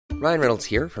Ryan Reynolds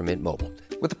here from Mint Mobile.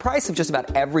 With the price of just about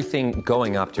everything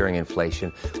going up during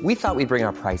inflation, we thought we'd bring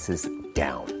our prices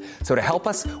down. So to help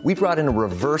us, we brought in a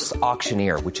reverse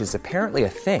auctioneer, which is apparently a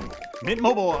thing. Mint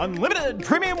Mobile Unlimited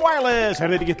Premium Wireless. How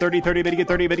to get 30, 30, bit to get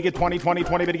 30, bit to get 20, 20,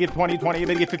 20, bit to get 20, 20,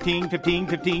 bit to get 15, 15,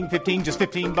 15, 15, just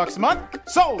 $15 a month?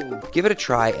 Sold! Give it a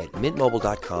try at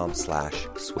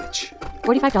mintmobile.com/switch.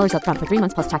 $45 up front for 3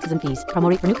 months plus taxes and fees. Promo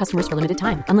rate for new customers for limited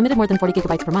time. Unlimited more than 40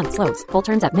 gigabytes per month. Slows full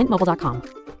terms at mintmobile.com.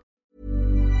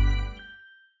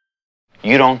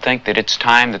 You don't think that it's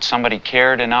time that somebody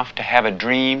cared enough to have a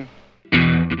dream?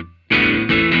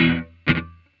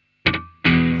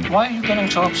 Why are you getting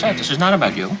so upset? This is not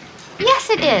about you. Yes,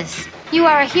 it is. You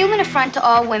are a human affront to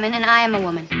all women, and I am a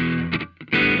woman.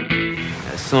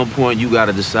 At some point, you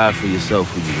gotta decide for yourself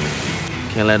who you are.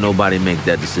 Can't let nobody make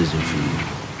that decision for you.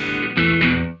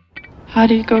 How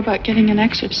do you go about getting an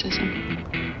exorcism?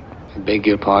 I beg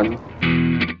your pardon?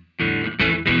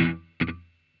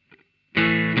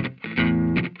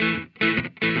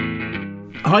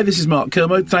 Hi, this is Mark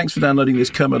Kermode. Thanks for downloading this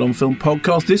Kermode on Film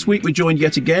podcast. This week we're joined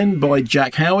yet again by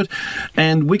Jack Howard,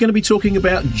 and we're going to be talking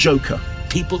about Joker.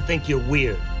 People think you're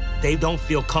weird. They don't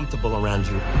feel comfortable around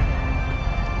you.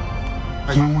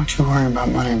 I don't want you worrying about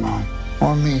money, Mom,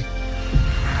 or me.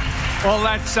 All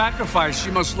that sacrifice, she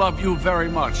must love you very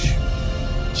much.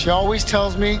 She always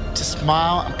tells me to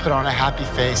smile and put on a happy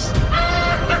face.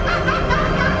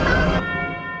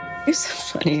 You're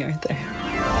so funny, Arthur.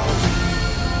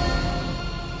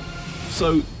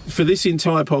 So, for this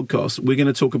entire podcast, we're going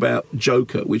to talk about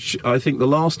Joker, which I think the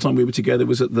last time we were together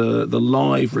was at the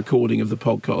live recording of the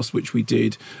podcast, which we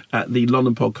did at the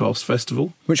London Podcast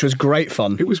Festival. Which was great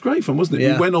fun. It was great fun, wasn't it?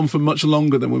 Yeah. We went on for much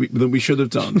longer than we should have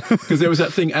done. Because there was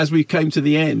that thing, as we came to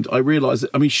the end, I realised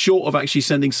that, short of actually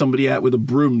sending somebody out with a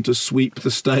broom to sweep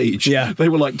the stage, they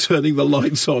were like turning the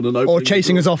lights on and opening. Or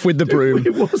chasing us off with the broom.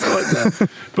 It was like that.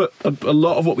 But a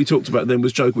lot of what we talked about then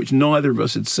was Joker, which neither of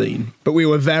us had seen. But we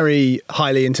were very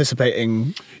highly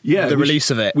anticipating the release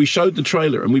of it. We showed the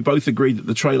trailer and we both agreed that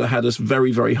the trailer had us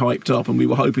very, very hyped up, and we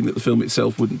were hoping that the film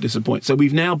itself wouldn't disappoint. So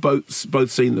we've now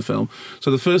both seen the film. So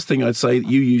the first thing I'd say,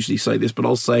 you usually say this, but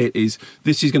I'll say it, is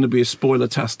this is going to be a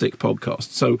spoiler-tastic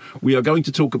podcast. So we are going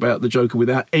to talk about the Joker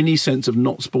without any sense of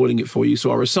not spoiling it for you.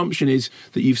 So our assumption is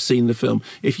that you've seen the film.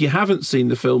 If you haven't seen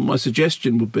the film, my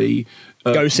suggestion would be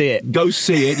go see it. Go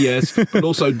see it, yes. But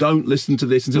also don't listen to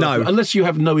this unless you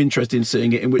have no interest in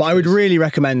seeing it. But I would really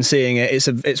recommend seeing it.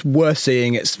 It's worth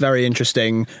seeing. It's very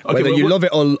interesting. Whether you love it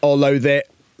or loathe it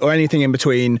or anything in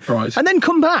between. Right. And then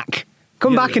come back.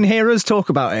 Come back and hear us talk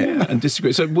about it. Yeah, and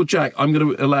disagree. So, well, Jack, I'm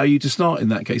going to allow you to start in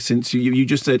that case, since you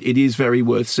just said it is very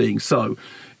worth seeing. So,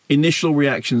 initial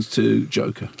reactions to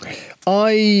Joker.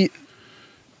 I've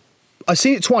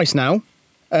seen it twice now,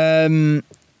 and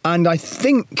I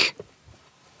think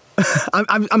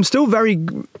I'm still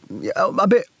a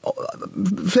bit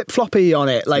flip-floppy on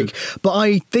it. But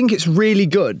I think it's really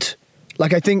good.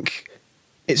 I think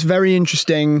it's very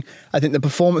interesting. I think the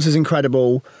performance is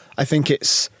incredible. I think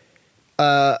it's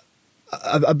a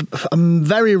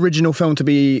very original film to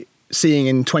be seeing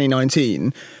in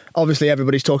 2019. Obviously,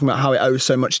 everybody's talking about how it owes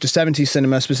so much to 70s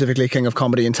cinema, specifically King of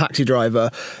Comedy and Taxi Driver.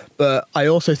 But I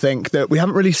also think that we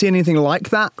haven't really seen anything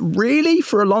like that, really,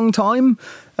 for a long time.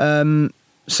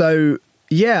 So,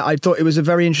 yeah, I thought it was a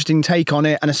very interesting take on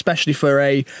it, and especially for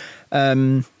a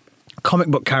comic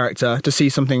book character to see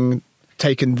something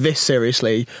taken this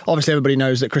seriously. Obviously, everybody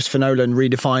knows that Christopher Nolan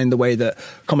redefined the way that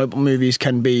comic book movies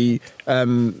can be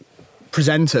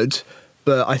presented,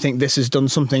 but I think this has done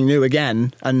something new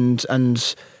again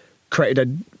and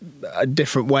created a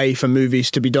different way for movies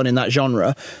to be done in that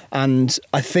genre. And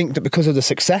I think that because of the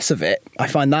success of it, I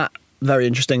find that very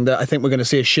interesting, that I think we're going to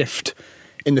see a shift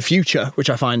in the future, which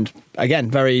I find,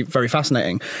 again, very, very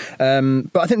fascinating.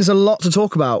 But I think there's a lot to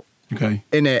talk about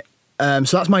in it.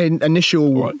 So that's my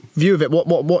initial view of it.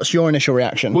 What's your initial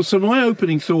reaction? Well, so my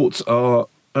opening thoughts are,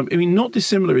 not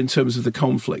dissimilar in terms of the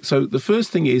conflict. So the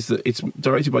first thing is that it's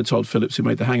directed by Todd Phillips, who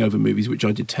made the Hangover movies, which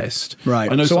I detest.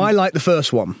 Right. I like the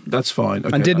first one. That's fine.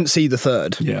 Okay, and didn't see the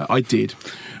third. Yeah, I did.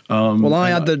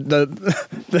 I had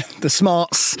the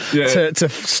smarts to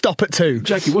stop at 2.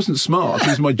 Jack, it wasn't smart. It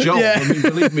was my job. Yeah.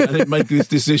 Believe me, I didn't make this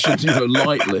decision,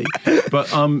 lightly. But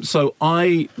so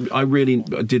I really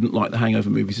didn't like the Hangover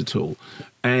movies at all,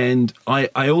 and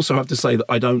I also have to say that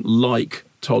I don't like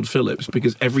Todd Phillips,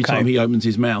 because every time he opens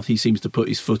his mouth, he seems to put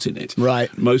his foot in it.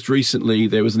 Right. Most recently,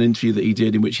 there was an interview that he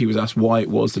did in which he was asked why it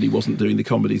was that he wasn't doing the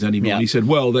comedies anymore. Yeah. And he said,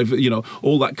 well,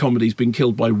 all that comedy's been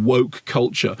killed by woke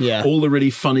culture. All the really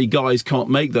funny guys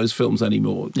can't make those films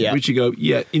anymore. Yeah. Which you go,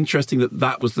 interesting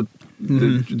that was the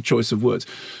the choice of words.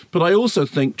 But I also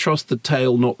think trust the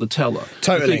tale, not the teller.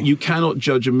 Totally. I think you cannot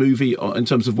judge a movie in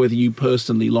terms of whether you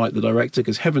personally like the director,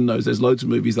 because heaven knows there's loads of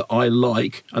movies that I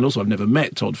like, and also I've never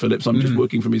met Todd Phillips. I'm just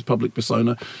working from his public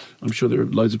persona. I'm sure there are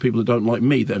loads of people that don't like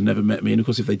me that have never met me, and of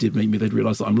course if they did meet me, they'd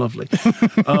realise that I'm lovely.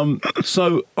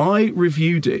 So I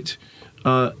reviewed it.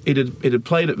 It had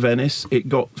played at Venice. It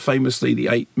got famously the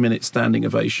 8-minute standing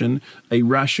ovation, a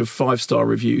rash of 5-star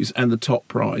reviews, and the top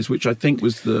prize, which I think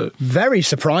was the... Very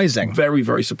surprising. Very,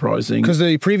 very surprising. Because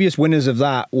the previous winners of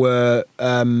that were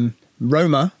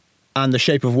Roma and The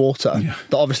Shape of Water,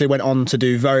 that obviously went on to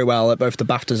do very well at both the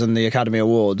BAFTAs and the Academy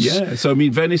Awards. Yeah, so I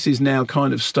mean, Venice is now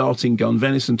kind of starting gun.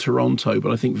 Venice and Toronto,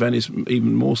 but I think Venice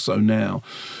even more so now.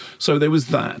 So there was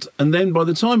that. And then by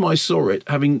the time I saw it,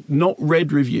 having not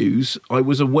read reviews, I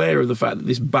was aware of the fact that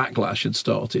this backlash had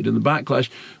started. And the backlash,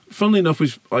 funnily enough,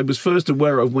 I was first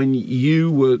aware of when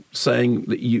you were saying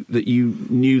that you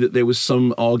knew that there was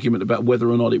some argument about whether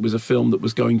or not it was a film that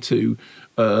was going to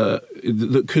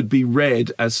that could be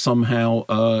read as somehow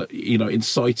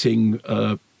inciting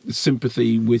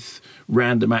sympathy with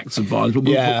random acts of violence.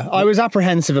 I was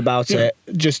apprehensive about it,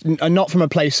 just not from a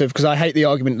place of, because I hate the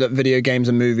argument that video games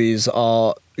and movies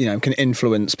are, can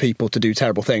influence people to do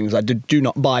terrible things. I do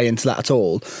not buy into that at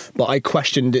all, but I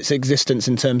questioned its existence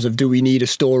in terms of, do we need a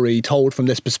story told from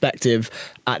this perspective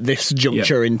at this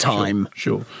juncture in time?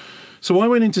 Sure. So I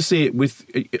went in to see it with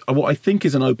what I think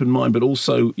is an open mind, but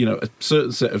also, a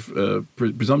certain set of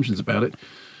presumptions about it.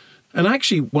 And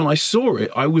actually, when I saw it,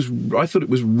 I thought it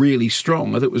was really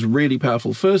strong. I thought it was really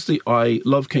powerful. Firstly, I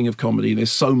love King of Comedy.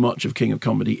 There's so much of King of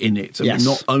Comedy in it. I mean,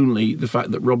 not only the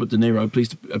fact that Robert De Niro appears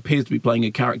to be playing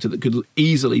a character that could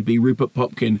easily be Rupert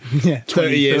Pupkin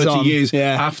 30 years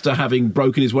after having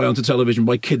broken his way onto television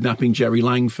by kidnapping Jerry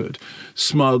Langford.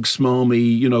 Smug,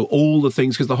 smarmy, all the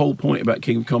things, because the whole point about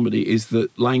King of Comedy is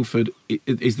that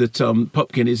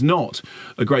Pupkin is not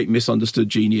a great misunderstood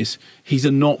genius. He's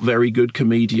a not very good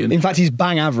comedian. In fact, he's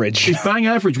bang average. He's bang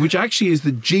average, which actually is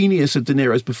the genius of De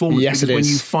Niro's performance. Yes, it is. When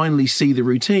you finally see the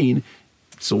routine,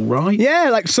 it's all right.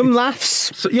 Yeah, like some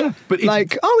laughs. So, yeah, but he's all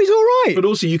right. But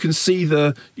also, you can see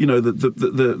the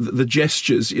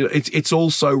gestures. It's all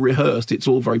so rehearsed. It's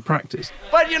all very practiced.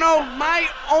 But my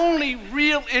only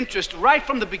real interest right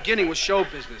from the beginning was show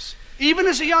business. Even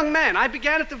as a young man, I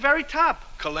began at the very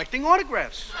top, collecting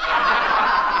autographs.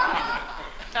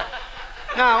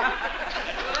 Now,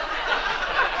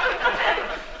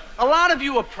 a lot of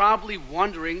you are probably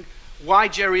wondering why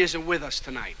Jerry isn't with us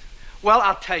tonight. Well,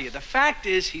 I'll tell you. The fact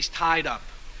is he's tied up,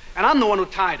 and I'm the one who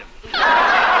tied him. Well,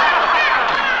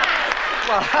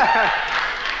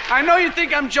 I know you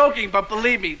think I'm joking, but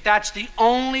believe me, that's the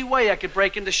only way I could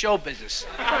break into show business.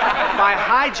 By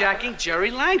hijacking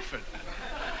Jerry Langford.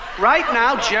 Right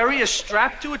now, Jerry is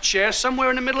strapped to a chair somewhere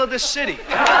in the middle of this city.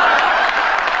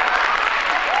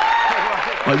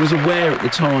 I was aware at the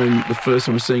time, the first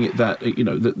time I was seeing it, that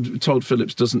that Todd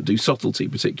Phillips doesn't do subtlety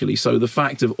particularly. So the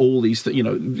fact of all these,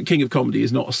 King of Comedy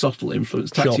is not a subtle influence.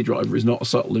 Taxi Driver is not a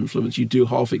subtle influence. You do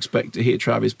half expect to hear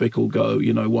Travis Bickle go,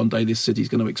 one day this city's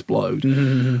going to explode.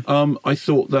 Mm-hmm. I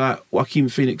thought that Joaquin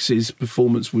Phoenix's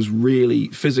performance was really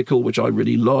physical, which I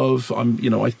really love.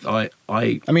 Let's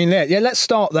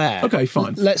start there. Okay,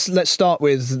 fine. Let's start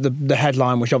with the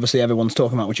headline, which obviously everyone's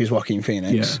talking about, which is Joaquin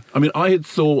Phoenix. Yeah. I mean, I had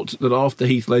thought that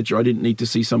after Heath Ledger, I didn't need to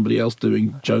see somebody else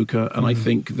doing Joker, and I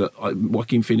think that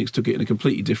Joaquin Phoenix took it in a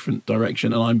completely different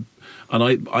direction, and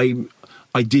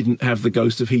I didn't have the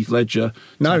ghost of Heath Ledger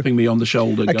tapping me on the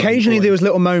shoulder. Occasionally there was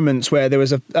little moments where there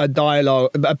was a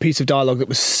piece of dialogue that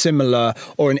was similar,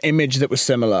 or an image that was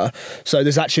similar. So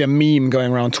there's actually a meme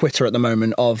going around Twitter at the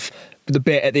moment of the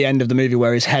bit at the end of the movie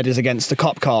where his head is against the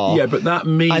cop car. Yeah, but that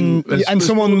meme... And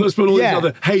someone... Let's put all these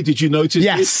other... Hey, did you notice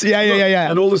Yes, this? Yeah.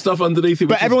 And all the stuff underneath it.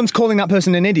 But everyone's calling that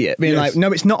person an idiot, being like,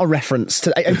 no, it's not a reference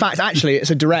to... In fact, actually,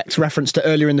 it's a direct reference to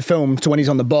earlier in the film, to when he's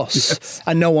on the bus,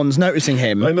 and no one's noticing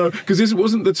him. I know, because this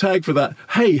wasn't the tag for that,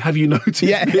 hey, have you noticed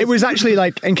Yeah, this? It was actually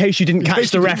like, in case you didn't catch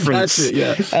the reference.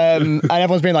 And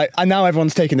everyone's been like... And now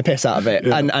everyone's taking the piss out of it,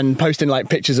 and posting like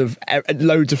pictures of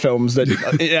loads of films that,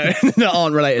 that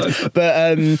aren't related. But...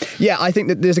 I think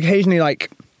that there's occasionally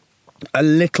like a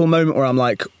little moment where I'm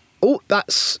like, oh,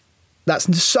 that's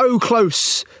so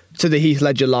close to the Heath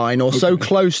Ledger line, or so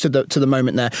close to the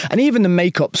moment there. And even the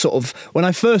makeup sort of, when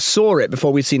I first saw it,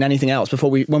 before we'd seen anything else,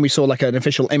 when we saw like an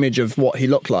official image of what he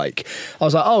looked like, I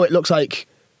was like, oh, it looks like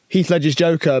Heath Ledger's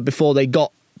Joker before they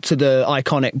got to the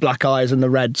iconic black eyes and the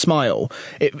red smile.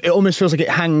 It almost feels like it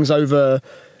hangs over,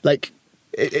 like...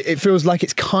 It feels like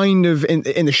it's kind of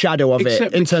in the shadow of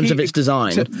it in terms of its design.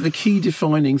 Except the key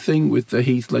defining thing with the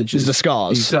Heath Ledger is the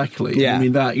scars. Exactly. Yeah. I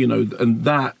mean, that, and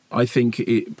that I think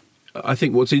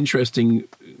what's interesting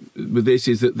with this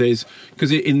is that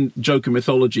because in Joker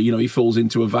mythology, he falls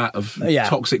into a vat of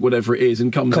toxic whatever it is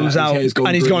and comes out and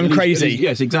he's gone crazy.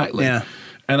 Yes, exactly. Yeah.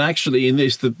 And actually, in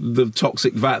this, the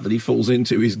toxic vat that he falls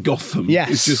into is Gotham.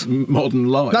 Yes. It's just modern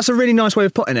life. That's a really nice way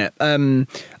of putting it. And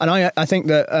I think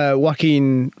that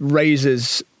Joaquin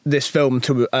raises this film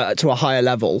to a higher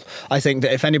level. I think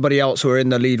that if anybody else were in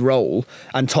the lead role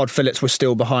and Todd Phillips was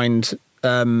still behind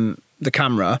the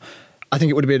camera, I think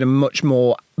it would have been a much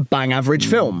more bang average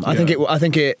film. I think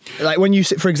it like when you,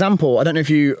 for example, I don't know if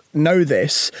you know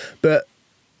this, but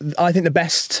I think the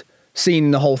best scene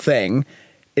in the whole thing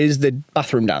is the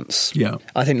bathroom dance. Yeah.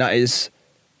 I think that is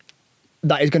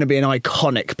going to be an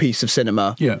iconic piece of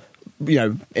cinema. Yeah.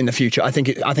 In the future. I think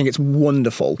it's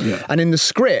wonderful. Yeah. And in the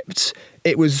script,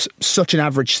 it was such an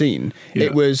average scene. Yeah.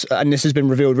 It was, and this has been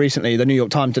revealed recently, the New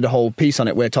York Times did a whole piece on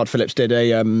it where Todd Phillips did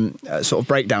a sort of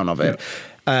breakdown of it.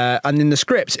 Yeah. And in the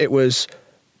script, it was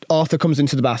Arthur comes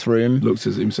into the bathroom, looks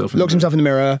himself in the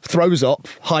mirror, throws up,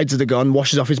 hides the gun,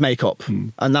 washes off his makeup.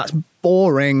 And that's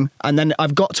boring. And then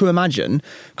I've got to imagine,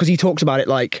 because he talks about it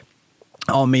like,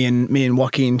 me and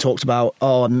Joaquin talked about,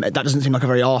 that doesn't seem like a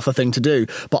very Arthur thing to do.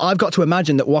 But I've got to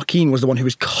imagine that Joaquin was the one who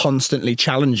was constantly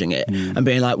challenging it and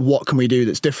being like, what can we do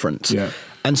that's different? Yeah.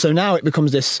 And so now it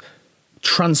becomes this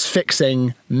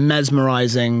transfixing,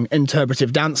 mesmerising,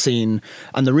 interpretive dance scene.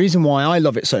 And the reason why I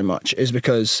love it so much is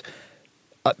because,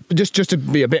 just to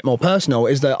be a bit more personal,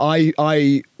 is that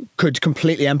I could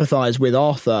completely empathise with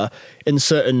Arthur in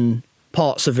certain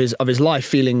parts of his life,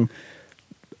 feeling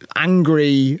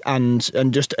angry and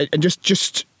just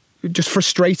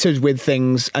frustrated with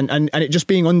things and it just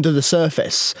being under the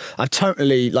surface. I've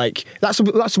totally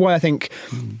that's why I think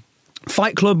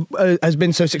Fight Club has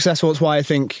been so successful. It's why I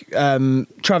think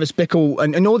Travis Bickle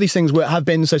and all these things have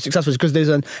been so successful, because there's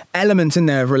an element in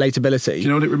there of relatability. Do you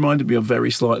know what it reminded me of very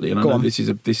slightly? And I know this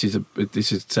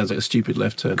sounds like a stupid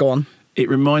left turn. Go on. It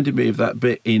reminded me of that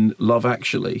bit in Love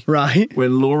Actually, right?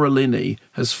 When Laura Linney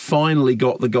has finally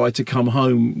got the guy to come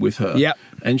home with her. Yep.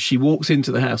 And she walks into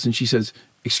the house and she says,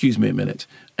 "Excuse me a minute."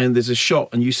 And there's a shot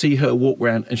and you see her walk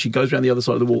round and she goes around the other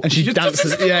side of the wall. And she just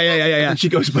dances. Yeah. And she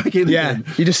goes back in again.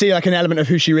 You just see like an element of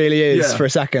who she really is for a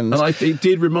second. And it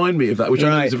did remind me of that, which I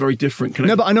know is a very different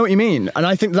connection. No, but I know what you mean. And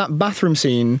I think that bathroom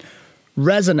scene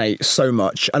resonates so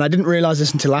much, and I didn't realise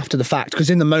this until after the fact, because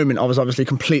in the moment I was obviously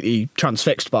completely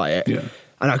transfixed by it,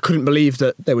 and I couldn't believe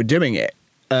that they were doing it.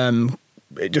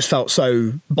 It just felt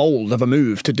so bold of a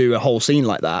move to do a whole scene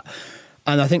like that.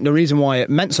 And I think the reason why it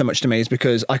meant so much to me is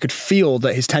because I could feel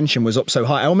that his tension was up so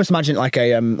high. I almost imagine it like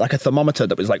a thermometer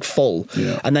that was like full,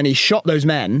 and then he shot those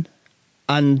men,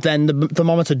 and then the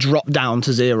thermometer dropped down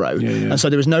to 0, and so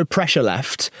there was no pressure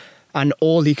left, and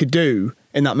all he could do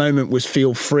in that moment was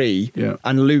feel free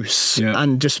and loose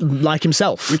and just like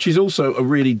himself. Which is also a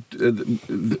really,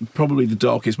 probably the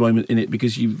darkest moment in it,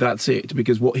 because that's it.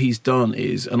 Because what he's done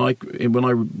is, and when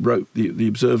I wrote the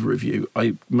Observer review,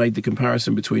 I made the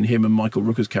comparison between him and Michael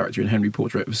Rooker's character in Henry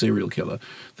Portrait of a Serial Killer,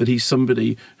 that he's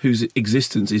somebody whose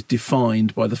existence is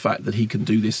defined by the fact that he can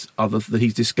do this that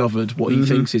he's discovered what he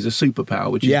thinks is a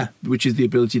superpower, which is the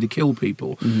ability to kill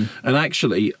people. And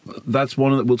actually, that's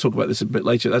we'll talk about this a bit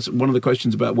later, that's one of the questions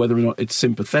about whether or not it's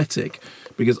sympathetic,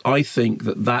 because I think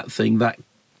that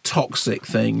toxic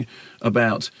thing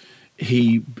about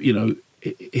he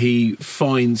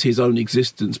finds his own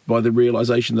existence by the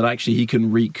realization that actually he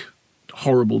can wreak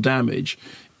horrible damage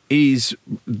is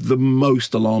the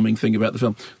most alarming thing about the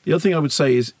film. The other thing I would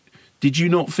say is, did you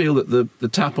not feel that the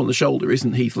tap on the shoulder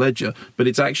isn't Heath Ledger, but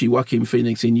it's actually Joaquin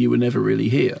Phoenix in You Were Never Really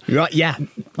Here? Right, yeah,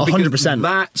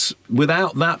 100%.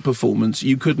 Without that performance,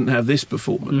 you couldn't have this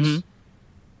performance.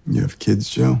 You have kids,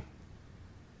 Joe?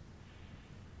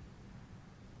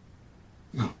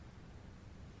 No.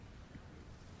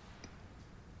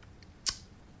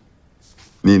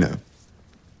 Nina.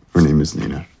 Her name is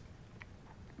Nina.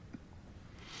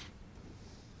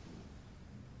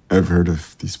 I've heard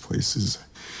of these places.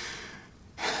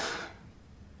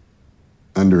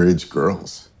 Underage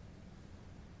girls.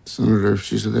 Senator, if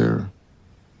she's there,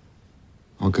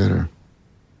 I'll get her.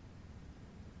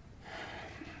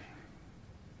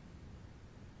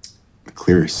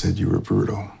 McCleary said you were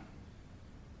brutal.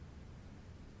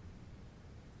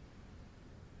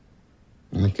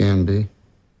 I can be. I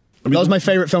mean, that was my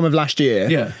favourite film of last year.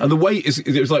 Yeah, and the weight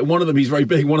it was like one of them he's very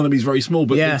big, one of them he's very small,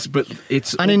 but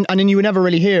it's and in You Were Never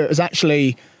Really Here, it was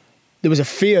actually, there was a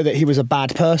fear that he was a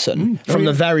bad person from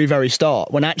the very, very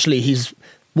start, when actually he's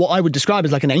what I would describe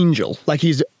as like an angel. Like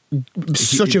he's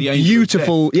such a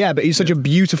beautiful, but he's such a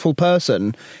beautiful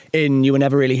person in You Were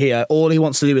Never Really Here. All he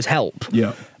wants to do is help.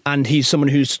 Yeah. and he's someone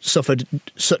who's suffered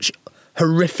such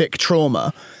horrific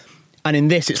trauma. And in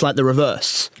this, it's like the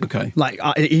reverse. Okay. Like,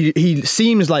 he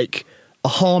seems like a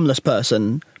harmless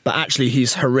person, but actually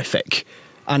he's horrific.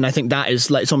 And I think that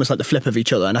is like, it's almost like the flip of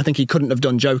each other. And I think he couldn't have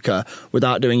done Joker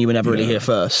without doing You Were Never Really Here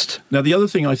First. Now, the other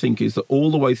thing I think is that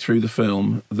all the way through the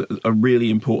film, a really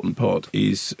important part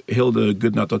is Hilda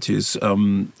Gudnadottir's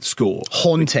score.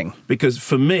 Haunting. Because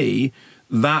for me,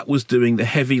 that was doing the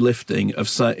heavy lifting of,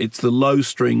 it's the low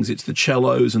strings, it's the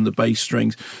cellos and the bass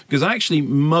strings. Because actually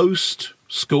most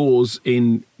scores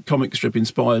in comic strip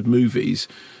inspired movies,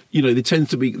 you know, there tends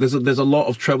to be, there's a lot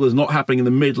of treble. There's not happening in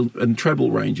the middle and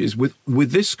treble ranges. With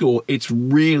this score, it's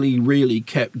really, really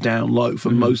kept down low for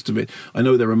most of it. I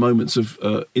know there are moments of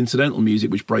incidental music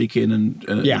which break in and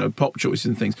you know, pop choices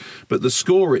and things, but the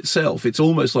score itself, it's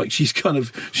almost like she's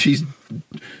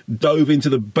dove into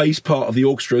the bass part of the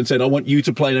orchestra and said, "I want you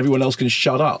to play, and everyone else can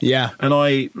shut up." Yeah, and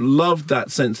I loved that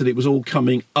sense that it was all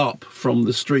coming up from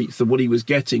the streets. That what he was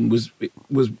getting was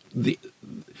the.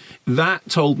 That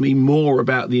told me more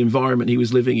about the environment he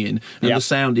was living in and the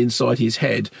sound inside his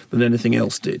head than anything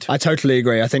else did. I totally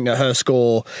agree. I think that her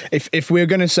score, if I was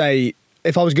going to say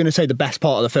the best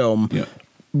part of the film,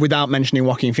 without mentioning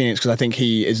Joaquin Phoenix, because I think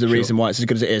he is the reason why it's as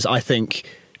good as it is, I think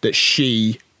that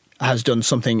she has done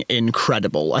something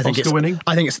incredible. I think Oscar winning?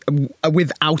 I think it's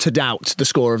without a doubt the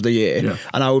score of the year,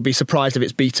 and I would be surprised if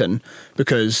it's beaten,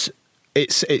 because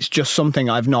it's just something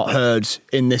I've not heard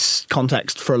in this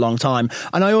context for a long time.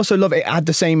 And I also love it had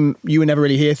the same You Were Never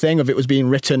Really Here thing of it was being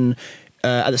written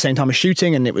at the same time as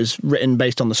shooting, and it was written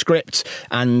based on the script,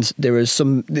 and there's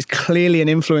clearly an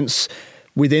influence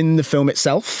within the film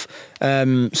itself.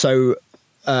 So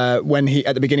when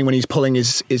at the beginning when he's pulling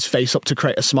his face up to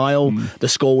create a smile, the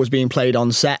score was being played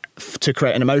on set to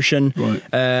create an emotion. Right.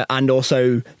 And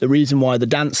also the reason why the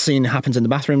dance scene happens in the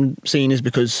bathroom scene is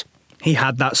because he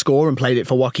had that score and played it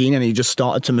for Joaquin, and he just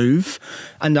started to move.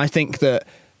 And I think that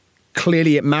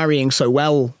clearly it marrying so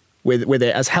well with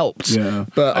it has helped. Yeah.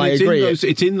 But and I agree.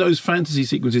 It's in those fantasy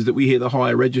sequences that we hear the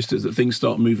higher registers that things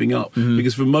start moving up.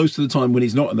 Because for most of the time when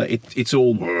he's not in that, it's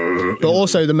all... But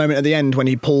also the moment at the end when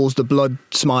he pulls the blood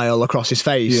smile across his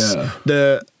face.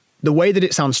 Yeah. The way that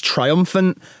it sounds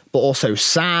triumphant, but also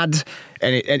sad,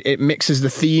 and it mixes the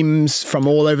themes from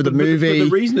all over the movie. But the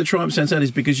reason the triumph sounds sad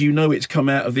is because you know it's come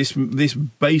out of this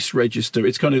bass register.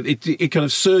 It's kind of it kind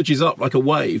of surges up like a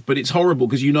wave, but it's horrible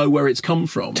because you know where it's come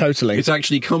from. Totally, it's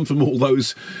actually come from all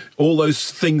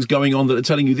those things going on that are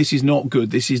telling you this is not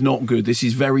good. This is not good. This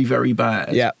is very, very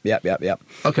bad. Yeah.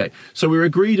 Okay, so we're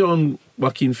agreed on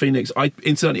Joaquin Phoenix.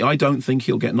 Incidentally, I don't think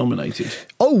he'll get nominated.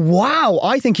 Oh wow!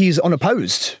 I think he's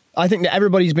unopposed. I think that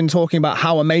everybody's been talking about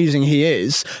how amazing he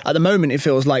is. At the moment, it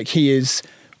feels like he is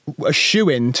a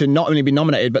shoo-in to not only be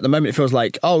nominated, but at the moment it feels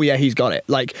like, oh yeah, he's got it.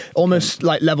 Like almost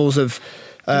like levels of.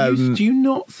 Do you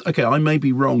not? Okay, I may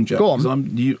be wrong, Jack. Go on.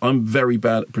 Because I'm very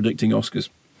bad at predicting Oscars.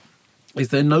 Is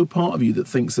there no part of you that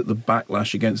thinks that the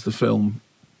backlash against the film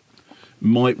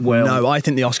might well? No, I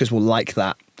think the Oscars will like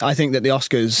that. I think that the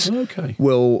Oscars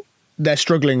will. They're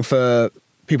struggling for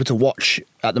people to watch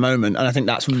at the moment, and I think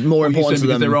that's more important to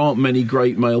them. There aren't many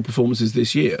great male performances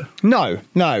this year. No,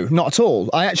 not at all.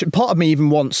 Part of me even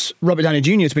wants Robert Downey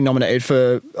Jr. to be nominated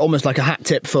for almost like a hat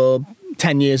tip for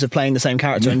 10 years of playing the same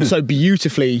character and so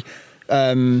beautifully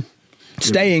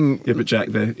staying. Yeah, but Jack,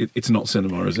 it's not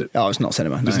cinema, is it? Oh, it's not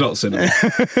cinema. No. It's not cinema.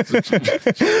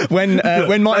 when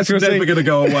Martin Scorsese, never going to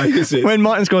go away, is it? When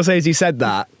Martin Scorsese said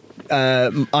that,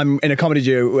 I'm in a comedy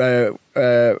duo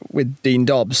with Dean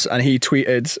Dobbs, and he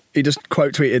just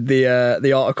quote tweeted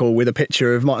the article with a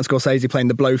picture of Martin Scorsese playing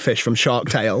the blowfish from Shark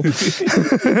Tale.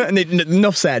 And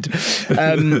enough said.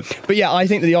 But yeah, I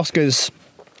think that the Oscars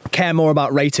care more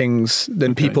about ratings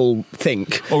than people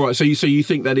think. All right, so you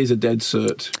think that is a dead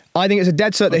cert? I think it's a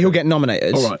dead cert that he'll get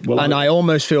nominated. All right, well, and I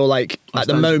almost feel like at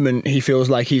the moment he feels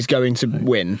like he's going to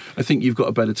win. I think you've got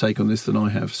a better take on this than I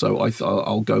have, so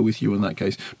I'll go with you in that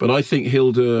case. But I think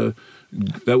Hilda,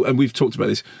 and we've talked about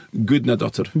this,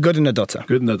 Gudnadottir,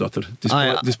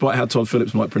 despite how Todd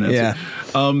Phillips might pronounce it.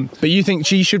 But you think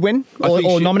she should win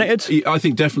or nominated? I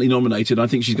think definitely nominated. I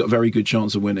think she's got a very good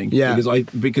chance of winning. Yeah, because I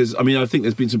think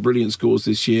there's been some brilliant scores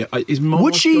this year. Is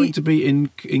Monos going to be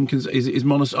is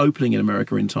Monos opening in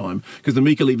America in time? Because the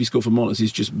Mika Levy score for Monos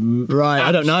is just right.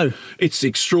 I don't know. It's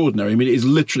extraordinary. I mean, it is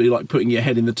literally like putting your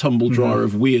head in the tumble dryer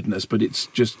of weirdness. But it's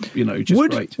just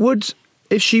great.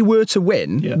 If she were to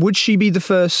win, would she be the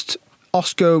first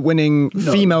Oscar-winning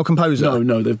female composer?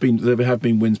 No. There have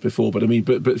been wins before, but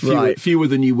fewer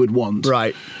than you would want.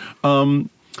 Right.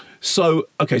 So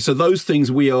those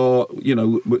things we are,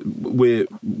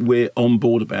 we're on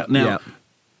board about now.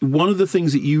 one of the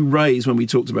things that you raised when we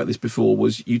talked about this before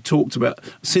was you talked about,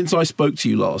 since I spoke to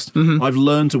you last, I've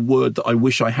learned a word that I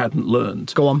wish I hadn't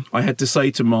learned. Go on. I had to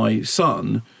say to my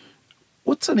son,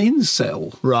 what's an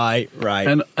incel? Right.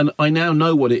 And I now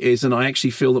know what it is, and I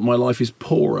actually feel that my life is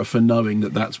poorer for knowing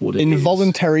that that's what it is.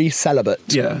 Involuntary celibate.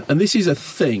 Yeah, and this is a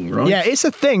thing, right? Yeah, it's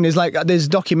a thing. There's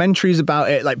documentaries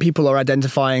about it, like people are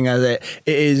identifying as it.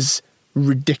 It is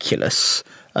ridiculous.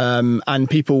 And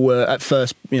people were at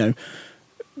first,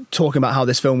 talking about how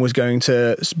this film was going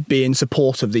to be in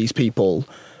support of these people,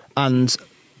 and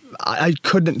I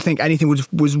couldn't think anything was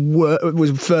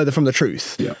further from the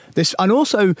truth. Yeah.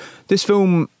 This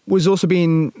film was also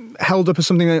being held up as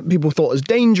something that people thought was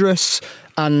dangerous,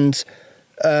 and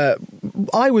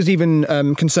I was even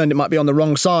concerned it might be on the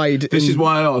wrong side. This is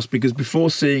why I asked, because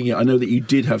before seeing it, I know that you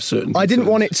did have certain concerns. I didn't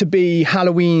want it to be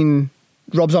Halloween.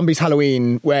 Rob Zombie's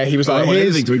Halloween, where he was like,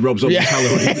 anything to be Rob Zombie's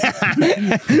Halloween.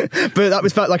 But that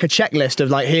felt like a checklist of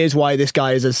like, here's why this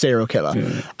guy is a serial killer.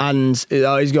 Yeah. And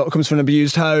comes from an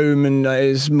abused home, and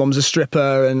his mum's a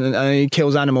stripper, and he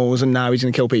kills animals, and now he's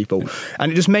going to kill people. Yeah.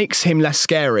 And it just makes him less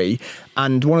scary.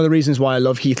 And one of the reasons why I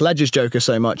love Heath Ledger's Joker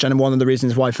so much, and one of the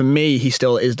reasons why for me he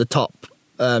still is the top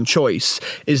choice,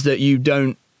 is that you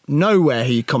don't know where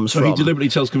he comes from. He deliberately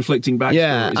tells conflicting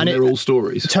backstories, and they're all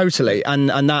stories. Totally, and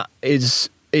that is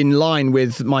in line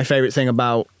with my favourite thing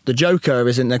about the Joker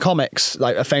is in the comics,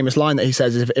 like a famous line that he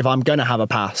says is, if I'm going to have a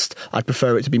past, I'd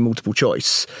prefer it to be multiple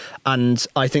choice. And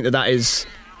I think that is...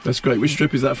 That's great. Which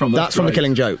strip is that from? That's from The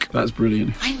Killing Joke. That's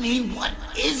brilliant. I mean, what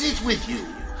is it with you?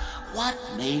 What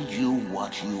made you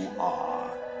what you are?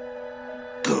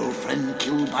 Girlfriend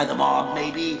killed by the mob,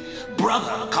 maybe?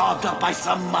 Brother carved up by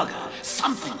some mugger?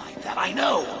 Something like that, I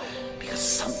know. Because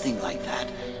something like that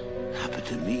happened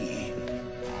to me.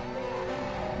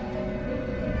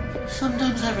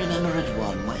 Sometimes I remember it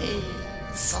one way,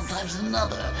 sometimes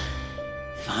another.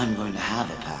 If I'm going to have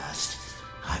a past,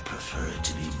 I prefer it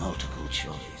to be multiple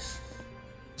choice.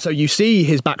 So you see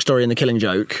his backstory in The Killing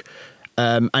Joke,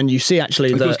 and you see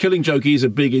actually because Killing Joke is a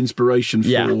big inspiration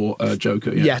for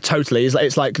Joker. Yeah, totally.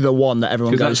 It's like the one that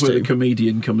everyone goes to. That's where the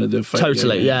comedian comes into the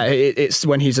Totally, yeah. It's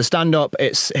when he's a stand-up,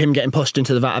 it's him getting pushed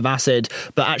into the vat of acid,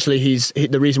 but actually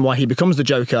the reason why he becomes the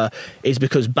Joker is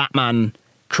because Batman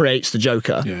creates the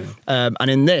Joker. Yeah. And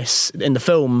in the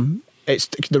film, it's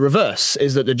the reverse,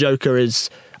 is that the Joker is...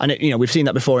 And we've seen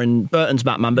that before in Burton's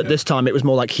Batman, but this time it was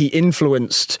more like he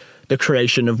influenced the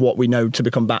creation of what we know to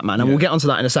become Batman. And we'll get onto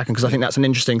that in a second, because I think that's an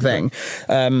interesting thing.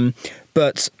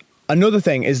 But another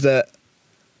thing is that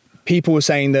people were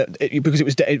saying that because it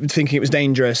was thinking it was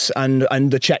dangerous and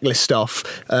the checklist stuff,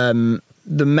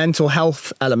 the mental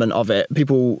health element of it,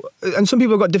 and some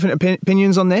people have got different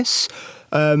opinions on this,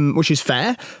 which is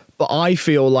fair, but I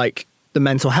feel like the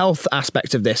mental health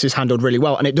aspect of this is handled really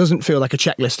well, and it doesn't feel like a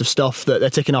checklist of stuff that they're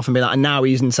ticking off and be like, and now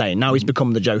he's insane, now he's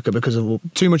become the Joker because of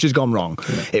too much has gone wrong.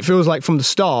 Yeah. It feels like from the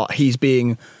start he's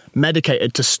being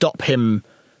medicated to stop him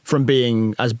from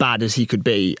being as bad as he could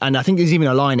be. And I think there's even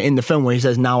a line in the film where he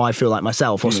says, now I feel like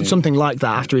myself, or something like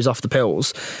that after he's off the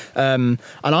pills. And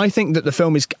I think that the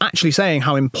film is actually saying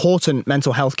how important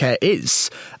mental health care is,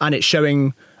 and it's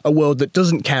showing a world that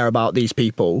doesn't care about these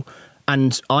people.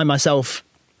 And I myself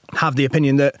have the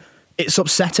opinion that it's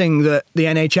upsetting that the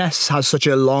NHS has such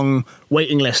a long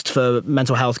waiting list for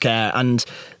mental health care and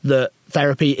that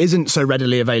therapy isn't so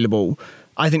readily available.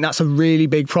 I think that's a really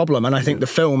big problem, and I think the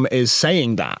film is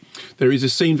saying that. There is a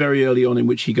scene very early on in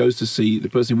which he goes to see the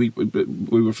person we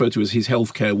refer to as his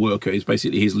healthcare worker. Is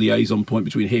basically his liaison point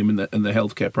between him and the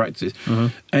healthcare practices. Mm-hmm.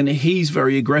 And he's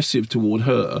very aggressive toward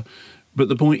her. But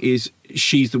the point is,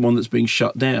 she's the one that's being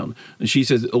shut down, and she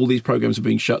says that all these programs are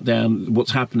being shut down.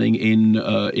 What's happening in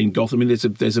Gotham? I mean,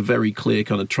 there's a very clear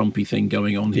kind of Trumpy thing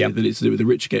going on here, that it's to do with the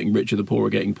rich getting richer, the poor are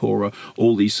getting poorer.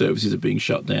 All these services are being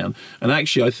shut down, and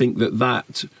actually, I think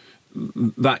that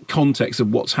context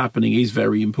of what's happening is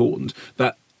very important.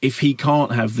 That if he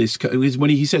can't have this, when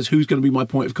he says, "Who's going to be my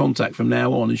point of contact from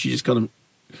now on?" and she just kind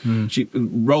of she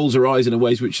rolls her eyes in a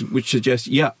way which suggests,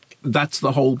 that's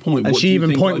the whole point. And she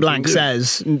even point blank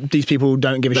says, these people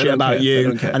don't give a shit about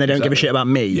you, and they don't give a shit about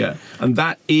me. Yeah, and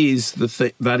that is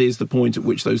the point at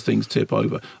which those things tip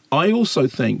over. I also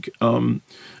think, and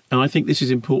I think this is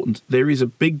important, there is a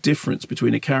big difference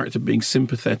between a character being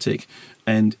sympathetic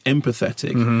and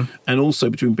empathetic, and also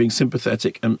between being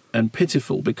sympathetic and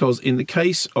pitiful, because in the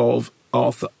case of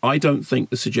Arthur, I don't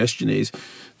think the suggestion is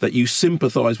that you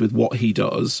sympathise with what he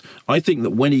does. I think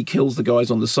that when he kills the guys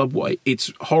on the subway,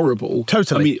 it's horrible.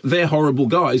 Totally. I mean, they're horrible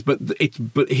guys, but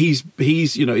he's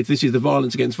this is the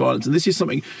violence against violence, and this is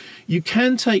something you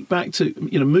can take back to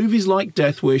movies like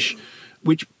Death Wish,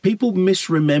 which people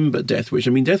misremember Death Wish.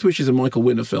 I mean, Death Wish is a Michael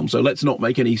Winner film, so let's not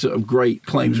make any sort of great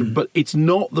claims, but it's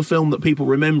not the film that people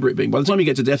remember it being. By the time you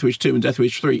get to Death Wish 2 and Death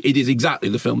Wish 3, it is exactly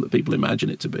the film that people imagine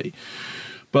it to be.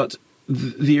 But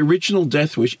the original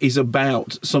Death Wish is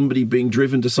about somebody being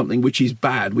driven to something which is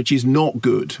bad, which is not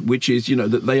good, which is,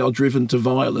 that they are driven to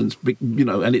violence,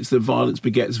 and it's the violence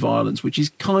begets violence, which is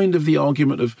kind of the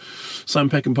argument of Sam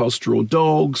Peckinpah's Straw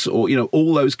Dogs, or,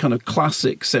 all those kind of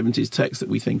classic 70s texts that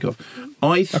we think of.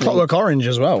 A Clockwork Orange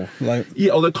as well.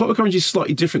 Yeah, although Clockwork Orange is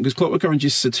slightly different, because Clockwork Orange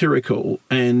is satirical,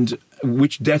 and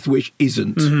which Death Wish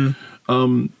isn't.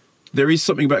 Mm-hmm. There is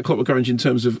something about Clockwork Orange in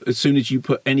terms of as soon as you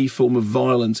put any form of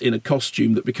violence in a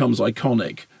costume that becomes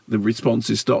iconic, the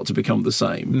responses start to become the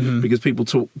same, because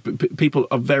people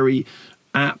are very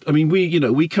apt. I mean,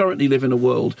 we currently live in a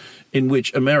world in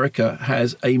which America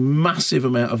has a massive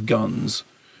amount of guns,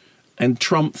 and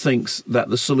Trump thinks that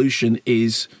the solution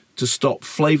is to stop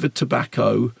flavoured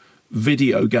tobacco,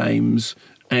 video games,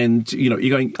 and you're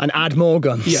going and add more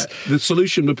guns. Yeah, the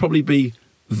solution would probably be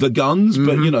the guns,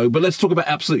 but but let's talk about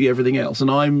absolutely everything else.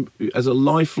 And I'm, as a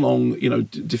lifelong,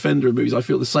 defender of movies, I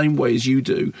feel the same way as you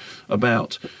do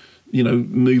about,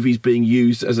 movies being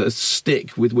used as a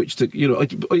stick with which to,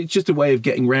 it's just a way of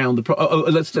getting round the.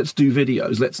 Let's do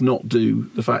videos. Let's not do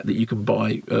the fact that you can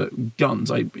buy guns.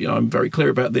 I'm very clear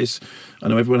about this. I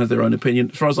know everyone has their own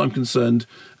opinion. As far as I'm concerned,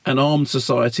 an armed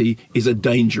society is a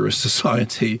dangerous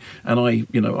society, and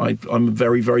I'm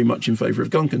very, very much in favour of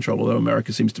gun control, although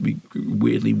America seems to be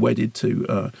weirdly wedded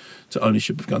to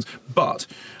ownership of guns. But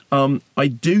I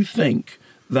do think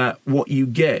that what you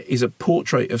get is a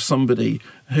portrait of somebody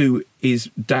who is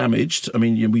damaged. I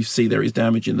mean, we see there is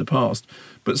damage in the past,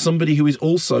 but somebody who is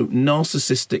also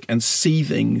narcissistic and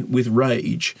seething with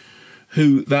rage,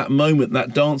 who that moment,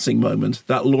 that dancing moment,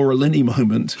 that Laura Linney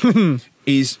moment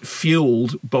is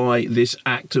fueled by this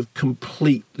act of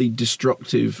completely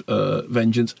destructive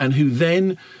vengeance, and who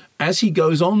then, as he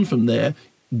goes on from there,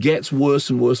 gets worse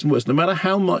and worse and worse. No matter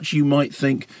how much you might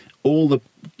think all the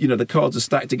cards are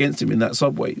stacked against him in that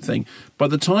subway thing, by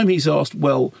the time he's asked,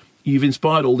 well, you've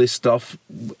inspired all this stuff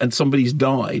and somebody's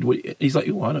died, he's like,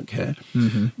 oh, I don't care.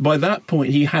 By that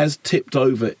point, he has tipped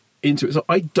over into it. So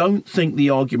I don't think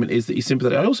the argument is that he's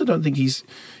sympathetic. I also don't think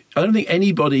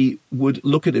anybody would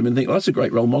look at him and think, oh, that's a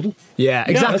great role model. Yeah,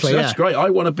 exactly. That's great. I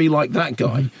want to be like that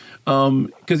guy.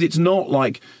 Because it's not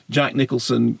like Jack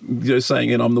Nicholson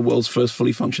saying, I'm the world's first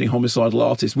fully functioning homicidal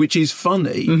artist, which is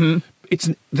funny.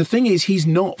 The thing is, he's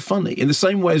not funny. In the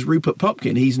same way as Rupert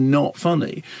Pupkin, he's not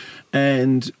funny.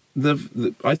 And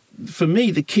for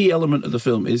me, the key element of the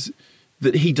film is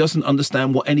that he doesn't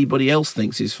understand what anybody else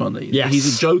thinks is funny. Yes.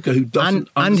 He's a joker who doesn't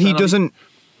understand.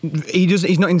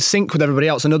 He's not in sync with everybody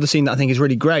else. Another scene that I think is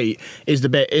really great is the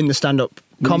bit in the stand-up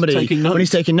comedy when he's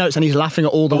taking notes and he's laughing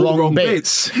at all the wrong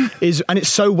bits. And it's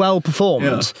so well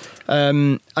performed.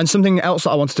 Yeah. And something else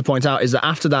that I wanted to point out is that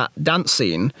after that dance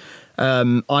scene,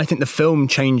 I think the film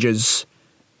changes.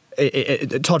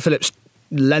 Todd Phillips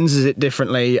lenses it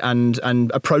differently and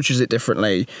approaches it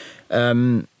differently.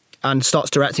 And starts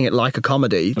directing it like a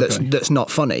comedy that's not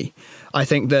funny. I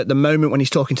think that the moment when he's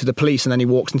talking to the police and then he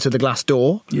walks into the glass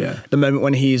door, the moment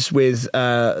when he's with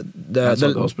outside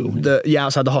the hospital,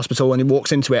 outside the hospital, and he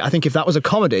walks into it, I think if that was a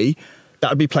comedy, that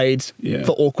would be played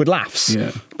for awkward laughs.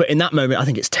 Yeah. But in that moment, I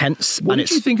think it's tense. What did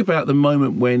you think about the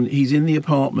moment when he's in the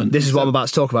apartment? This is what I'm about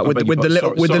to talk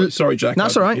about. Sorry, Jack.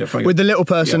 That's all right. With the little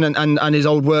person and his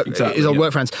old work,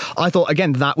 work friends. I thought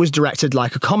again that was directed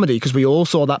like a comedy, because we all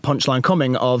saw that punchline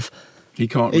coming of he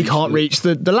can't reach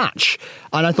the latch,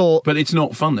 and I thought, but it's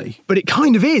not funny. But it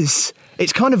kind of is.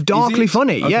 It's kind of darkly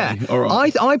funny. Okay, yeah. All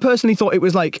right. I personally thought it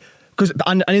was like.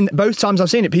 And in both times I've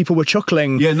seen it, people were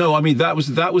chuckling. Yeah, no, I mean that was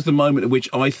the moment at which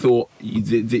I thought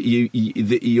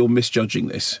that you're misjudging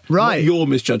this. Right, not you're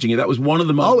misjudging it. That was one of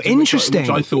the moments. Oh, interesting.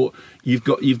 Which I thought you've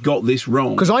got this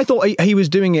wrong, because I thought he was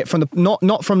doing it from the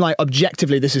not from like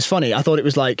objectively this is funny. I thought it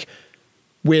was like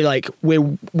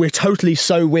we're totally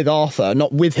so with Arthur,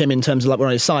 not with him in terms of like we're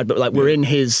on his side, but like we're in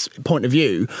his point of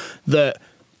view that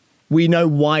we know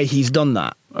why he's done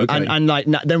that. Okay.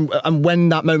 And when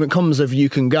that moment comes of you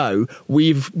can go,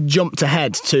 we've jumped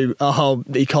ahead to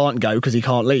he can't go because he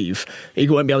can't leave. He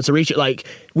won't be able to reach it. Like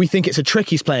we think it's a trick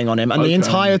he's playing on him, and the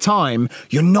entire time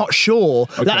you're not sure.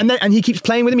 Okay. And he keeps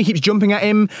playing with him. He keeps jumping at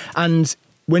him, and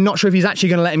we're not sure if he's actually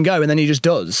going to let him go, and then he just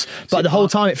does. But the whole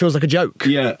time it feels like a joke.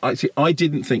 Yeah, I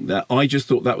didn't think that. I just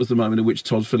thought that was the moment in which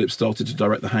Todd Phillips started to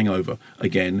direct The Hangover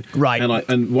again. Right.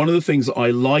 And one of the things that I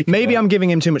like... Maybe I'm giving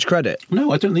him too much credit.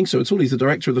 No, I don't think so at all. He's the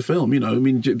director of the film, I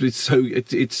mean,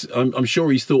 I'm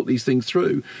sure he's thought these things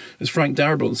through. As Frank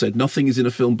Darabont said, nothing is in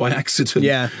a film by accident.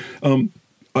 Yeah.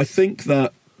 I think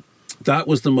that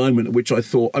was the moment at which I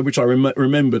thought,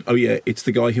 remembered, oh yeah, it's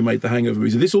the guy who made the Hangover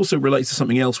movies. And this also relates to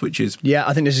something else, which is... Yeah,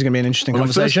 I think this is going to be an interesting when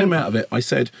conversation. When I first came out of it, I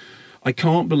said, I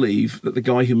can't believe that the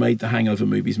guy who made the Hangover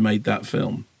movies made that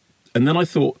film. And then I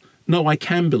thought, no, I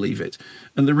can believe it.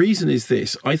 And the reason is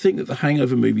this. I think that the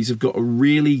Hangover movies have got a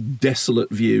really desolate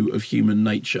view of human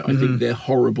nature. I think they're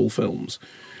horrible films.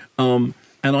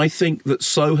 And I think that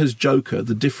so has Joker.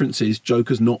 The difference is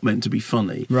Joker's not meant to be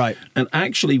funny. Right. And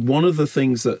actually, one of the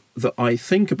things that I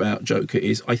think about Joker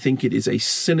is I think it is a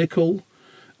cynical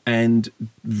and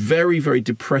very, very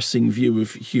depressing view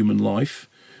of human life.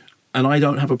 And I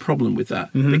don't have a problem with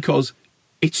that because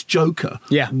it's Joker.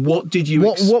 Yeah. What did you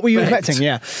expect? What were you expecting?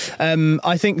 Yeah.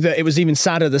 I think that it was even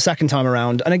sadder the second time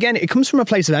around. And again, it comes from a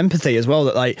place of empathy as well,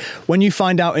 that like when you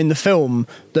find out in the film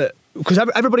that... Because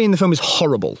everybody in the film is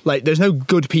horrible. Like, there's no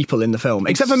good people in the film,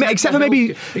 except for maybe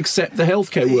the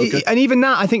healthcare worker. And even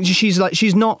that, I think she's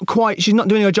not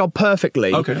doing her job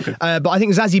perfectly. Okay. But I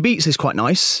think Zazie Beetz is quite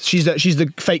nice. She's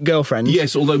the fake girlfriend.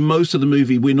 Yes, although most of the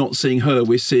movie we're not seeing her.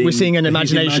 We're seeing an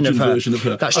imagination of her. Version of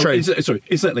her. That's true.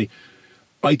 Incidentally,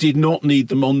 I did not need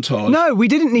the montage. No, we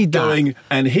didn't need that. Going,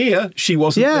 and here she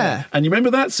wasn't there. And you remember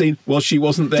that scene? Well, she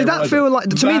wasn't there. Did that feel like,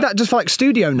 to me, that just felt like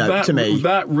studio note to me.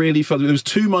 That really felt, there was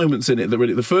two moments in it that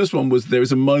really, the first one was there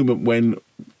was a moment when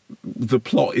the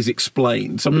plot is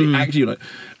explained. Somebody actually,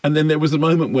 and then there was a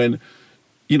moment when,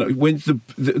 when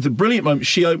the brilliant moment,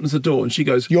 she opens the door and she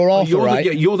goes, "You're Arthur, right?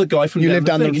 You're the guy from you live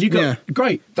down the thing." And you go,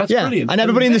 "Great, that's brilliant." And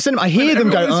everybody in the cinema, I hear them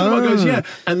go, "Oh." Goes, "Yeah."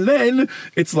 And then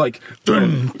it's like,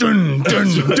 dun dun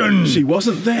dun dun. She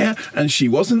wasn't there, and she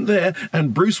wasn't there,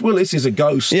 and Bruce Willis is a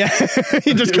ghost. Yeah,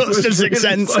 he just got the Sixth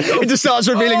Sense. It just starts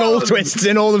revealing all twists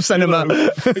in all of cinema.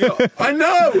 I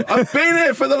know. I've been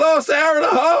here for the last hour and a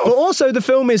half. But also, the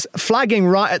film is flagging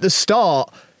right at the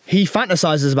start. He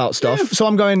fantasizes about stuff, so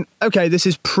I'm going, okay, this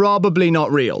is probably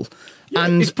not real. Yeah,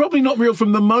 and it's probably not real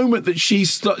from the moment that she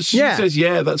says,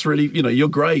 "Yeah, that's really, you're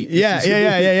great." Yeah.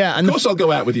 And of course, I'll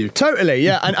go out with you. Totally,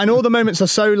 yeah. And all the moments are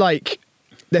so like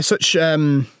they're such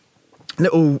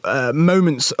little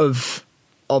moments of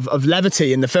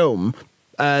levity in the film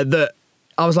that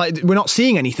I was like, we're not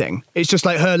seeing anything. It's just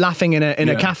like her laughing in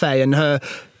a cafe and her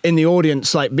in the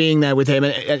audience like being there with him,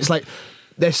 and it's like.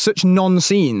 There's such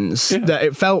non-scenes that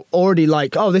it felt already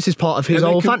like, oh, this is part of his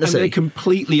whole fantasy. And they're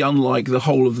completely unlike the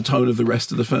whole of the tone of the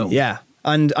rest of the film. Yeah,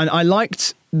 and I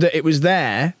liked that it was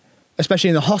there, especially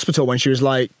in the hospital when she was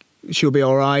like, she'll be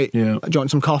all right. Yeah. Do you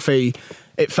want some coffee?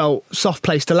 It felt soft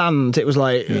place to land. It was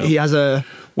like he has a...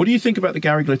 What do you think about the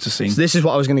Gary Glitter scene? So this is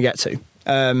what I was going to get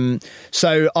to.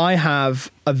 So I have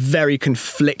a very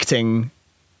conflicting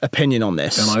opinion on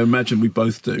this. And I imagine we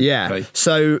both do. Yeah. Okay.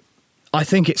 So... I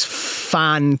think it's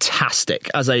fantastic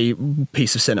as a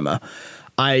piece of cinema.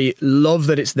 I love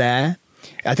that it's there.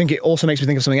 I think it also makes me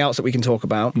think of something else that we can talk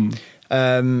about.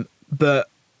 But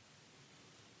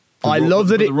I love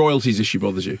that the royalties issue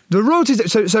bothers you. The royalties.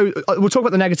 So we'll talk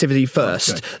about the negativity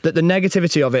first. Okay. That the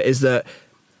negativity of it is that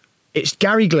it's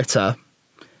Gary Glitter,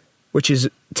 which is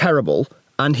terrible,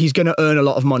 and he's going to earn a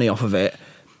lot of money off of it.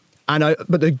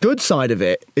 But the good side of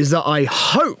it is that I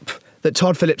hope that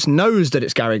Todd Phillips knows that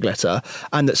it's Gary Glitter,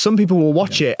 and that some people will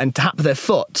watch it and tap their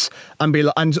foot and be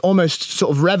like, and almost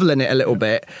sort of revel in it a little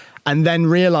bit, and then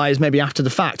realise maybe after the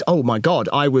fact, oh my God,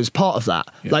 I was part of that.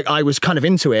 Like I was kind of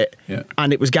into it,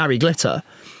 and it was Gary Glitter.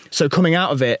 So coming out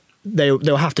of it,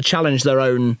 they'll have to challenge their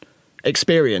own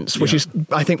experience, which is,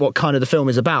 I think, what kind of the film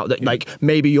is about. That like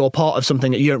maybe you're part of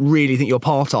something that you don't really think you're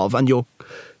part of, and you're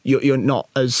not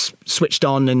as switched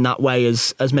on in that way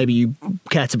as maybe you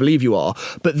care to believe you are.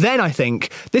 But then I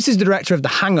think this is the director of The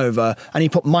Hangover, and he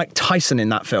put Mike Tyson in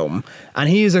that film, and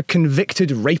he is a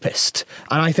convicted rapist.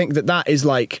 And I think that is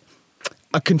like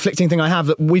a conflicting thing I have,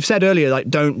 that we've said earlier, like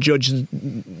don't judge,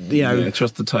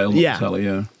 trust the tale, not the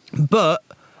teller, But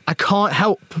I can't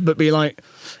help but be like,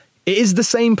 it is the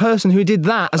same person who did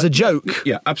that as a joke.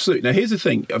 Yeah, absolutely. Now, here's the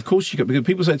thing. Of course, because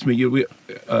people say to me,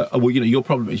 your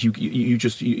problem is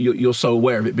you're so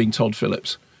aware of it being Todd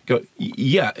Phillips. Go,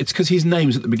 yeah, it's because his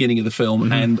name's at the beginning of the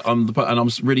film, and I'm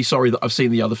really sorry that I've seen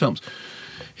the other films.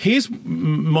 Here's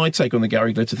my take on the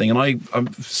Gary Glitter thing, and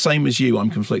I'm same as you, I'm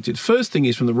conflicted. First thing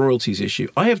is from the royalties issue.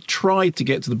 I have tried to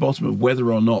get to the bottom of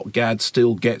whether or not Gad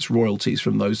still gets royalties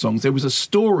from those songs. There was a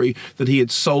story that he had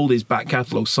sold his back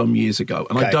catalogue some years ago,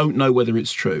 and I don't know whether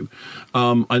it's true.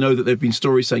 I know that there have been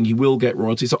stories saying he will get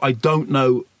royalties, so I don't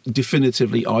know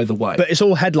definitively either way. But it's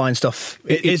all headline stuff.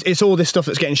 It's all this stuff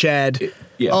that's getting shared.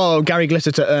 Oh, Gary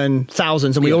Glitter to earn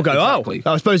thousands, and we all go, exactly.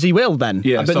 Oh, I suppose he will then.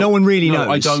 Yeah, but no one really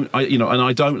knows.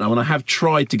 I don't know, and I have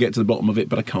tried to get to the bottom of it,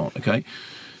 but I can't. Okay,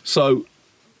 so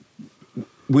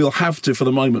we'll have to, for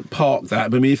the moment, park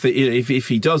that. I mean, if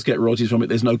he does get royalties from it,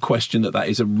 there's no question that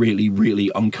is a really, really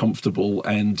uncomfortable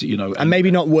and, and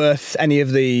maybe not worth any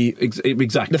of the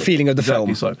exactly the feeling of the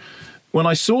film. So, when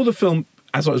I saw the film,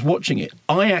 as I was watching it,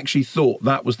 I actually thought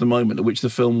that was the moment at which the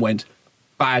film went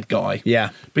bad guy. Yeah,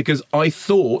 because I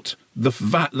thought the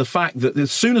fact that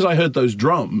as soon as I heard those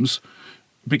drums.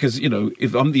 Because,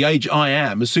 if I'm the age I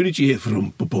am, as soon as you hear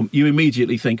vroom, boom, boom, you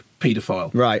immediately think paedophile.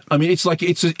 Right. I mean,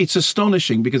 it's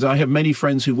astonishing because I have many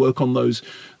friends who work on those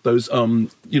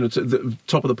the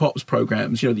Top of the Pops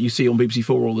programs, that you see on BBC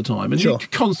Four all the time, and sure. you're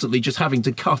constantly just having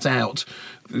to cut out,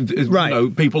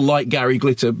 right. People like Gary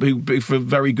Glitter who, for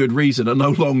very good reason, are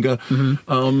no longer.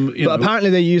 Mm-hmm. But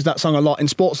apparently they use that song a lot in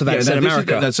sports events in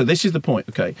America. So this is the point.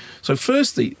 Okay. So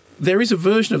firstly, there is a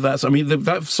version of that. I mean,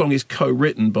 that song is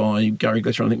co-written by Gary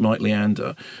Glitter and I think Mike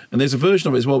Leander. And there's a version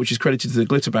of it as well, which is credited to the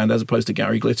Glitter Band as opposed to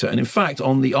Gary Glitter. And in fact,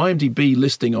 on the IMDb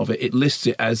listing of it, it lists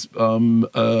it as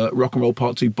Rock and Roll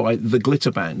Part 2 by the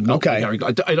Glitter Band, not by Gary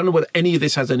Glitter. I don't know whether any of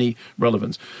this has any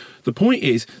relevance. The point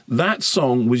is, that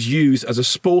song was used as a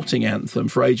sporting anthem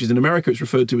for ages. In America, it's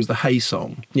referred to as the Hey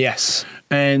Song. Yes.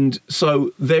 And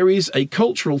so there is a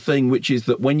cultural thing, which is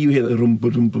that when you hear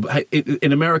the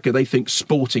in America, they think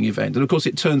sporting event. And of course,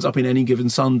 it turns up in Any Given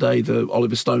Sunday, the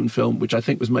Oliver Stone film, which I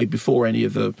think was made before any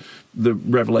of the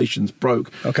revelations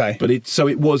broke. Okay. But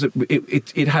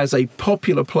it has a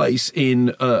popular place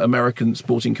in American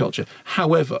sporting culture.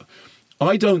 However,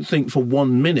 I don't think for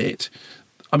 1 minute...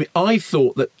 I mean, I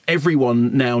thought that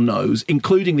everyone now knows,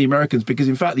 including the Americans, because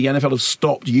in fact the NFL have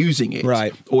stopped using it.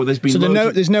 Right. Or there's been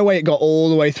there's no way it got all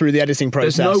the way through the editing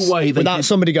process. There's no way without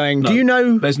somebody going, do you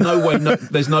know? There's no way.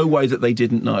 There's no way that they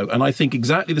didn't know. And I think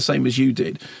exactly the same as you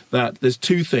did. That there's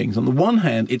two things. On the one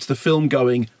hand, it's the film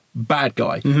going bad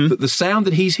guy. Mm-hmm. That the sound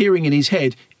that he's hearing in his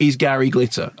head is Gary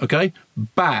Glitter. Okay,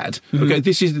 bad. Mm-hmm. Okay,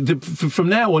 this is from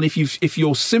now on. If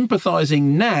you're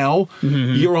sympathising now,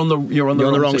 mm-hmm. you're on the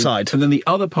wrong side. And then the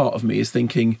other part of me is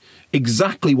thinking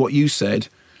exactly what you said.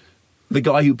 The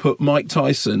guy who put Mike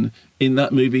Tyson in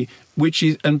that movie, which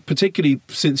is, and particularly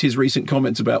since his recent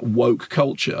comments about woke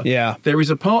culture, there is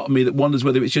a part of me that wonders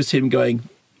whether it's just him going,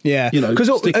 because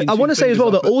I want to say as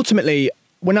well that ultimately,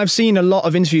 when I've seen a lot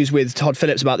of interviews with Todd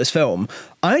Phillips about this film,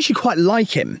 I actually quite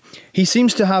like him. He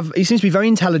seems to be very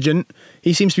intelligent.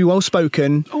 He seems to be well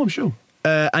spoken. Oh, I'm sure.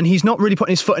 And he's not really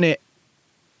putting his foot in it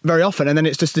very often. And then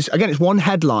it's just this, again, it's one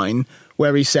headline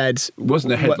where he said... It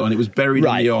wasn't a headline, it was buried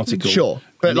in the article. Sure.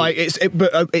 But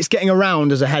it's getting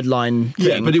around as a headline thing.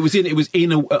 Yeah, but it was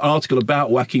in an article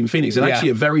about Joaquin Phoenix, and actually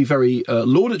a very, very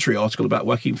laudatory article about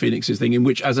Joaquin Phoenix's thing, in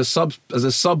which as a sub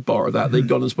bar of that, they'd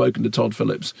gone and spoken to Todd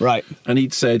Phillips. Right. And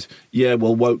he'd said, yeah,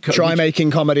 well, woke culture... Try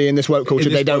making comedy in this woke culture,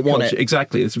 they don't want it.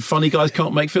 Exactly. It's funny guys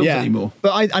can't make films anymore.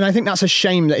 But I think that's a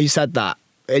shame that he said that.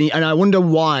 And I wonder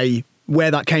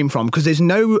where that came from, because there's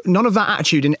none of that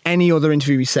attitude in any other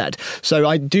interview he said. So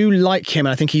I do like him,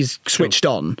 and I think he's switched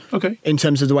on. Okay. In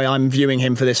terms of the way I'm viewing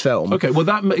him for this film. Okay, well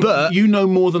but you know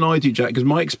more than I do, Jack, because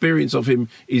my experience of him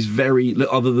is very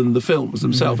other than the films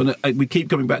themselves, and we keep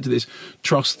coming back to this: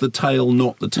 trust the tale,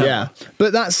 not the teller. Yeah,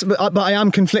 but I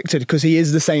am conflicted because he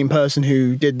is the same person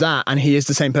who did that, and he is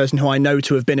the same person who I know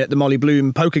to have been at the Molly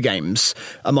Bloom poker games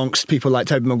amongst people like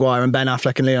Tobey Maguire and Ben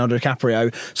Affleck and Leonardo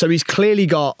DiCaprio. So he's clearly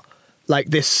got like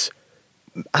this,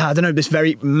 I don't know, this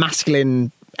very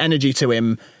masculine energy to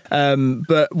him.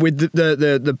 But with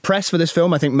the press for this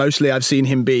film, I think mostly I've seen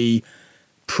him be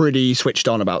pretty switched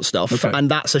on about stuff. Okay.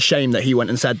 And that's a shame that he went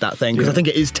and said that thing, because I think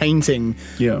it is tainting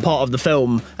part of the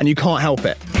film, and you can't help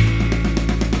it.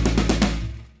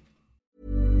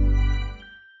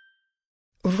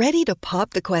 Ready to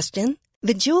pop the question?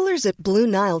 The jewelers at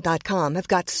BlueNile.com have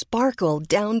got sparkle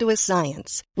down to a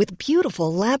science with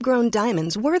beautiful lab-grown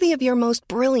diamonds worthy of your most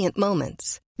brilliant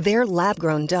moments. Their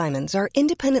lab-grown diamonds are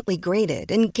independently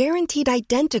graded and guaranteed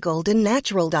identical to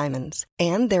natural diamonds,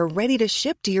 and they're ready to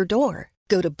ship to your door.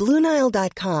 Go to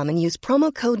BlueNile.com and use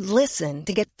promo code LISTEN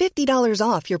to get $50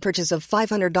 off your purchase of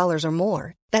 $500 or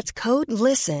more. That's code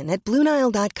LISTEN at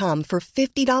BlueNile.com for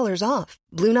 $50 off.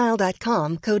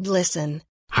 BlueNile.com, code LISTEN.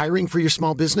 Hiring for your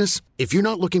small business? If you're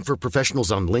not looking for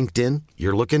professionals on LinkedIn,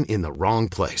 you're looking in the wrong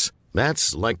place.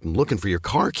 That's like looking for your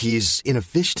car keys in a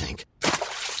fish tank.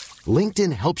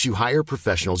 LinkedIn helps you hire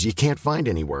professionals you can't find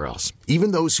anywhere else,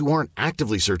 even those who aren't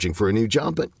actively searching for a new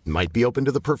job but might be open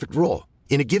to the perfect role.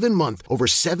 In a given month, over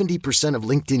 70% of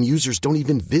LinkedIn users don't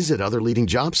even visit other leading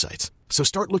job sites. So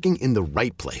start looking in the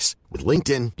right place. With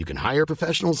LinkedIn, you can hire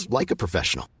professionals like a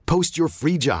professional. Post your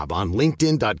free job on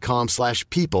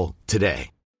linkedin.com/people today.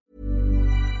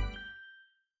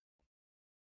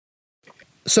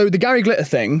 So the Gary Glitter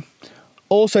thing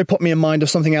also put me in mind of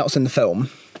something else in the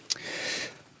film.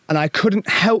 and I couldn't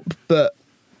help but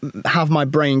have my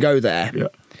brain go there,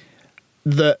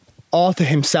 that Arthur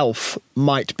himself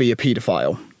might be a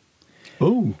paedophile.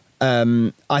 Oh.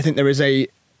 I think there is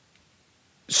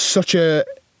such a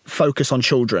focus on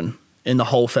children in the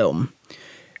whole film.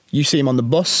 You see him on the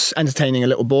bus entertaining a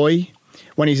little boy.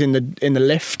 When he's in the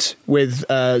lift with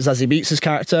Zazie Beetz'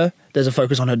 character, there's a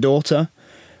focus on her daughter.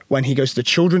 When he goes to the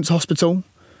children's hospital,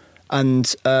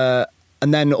 and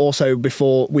then also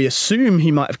before we assume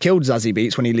he might have killed Zazie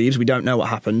Beetz when he leaves, we don't know what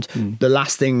happened. The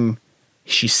last thing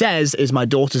she says is, "My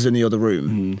daughter's in the other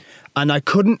room," and I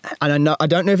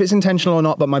don't know if it's intentional or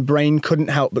not, but my brain couldn't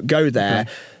help but go there,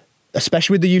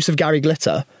 especially with the use of Gary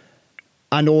Glitter.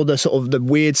 And all the sort of the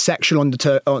weird sexual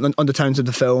undertones of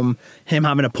the film, him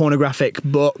having a pornographic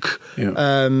book,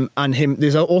 and him.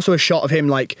 There's also a shot of him,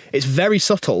 like, it's very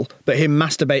subtle, but him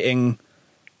masturbating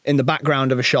in the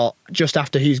background of a shot just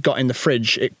after he's got in the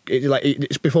fridge.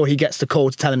 It's before he gets the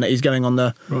call to tell him that he's going on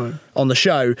the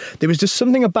show. There was just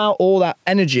something about all that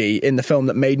energy in the film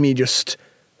that made me just.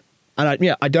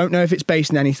 And I don't know if it's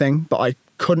based in anything, but I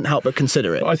couldn't help but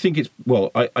consider it. I think it's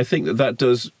I think that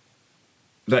does.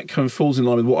 That kind of falls in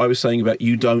line with what I was saying about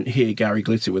you don't hear Gary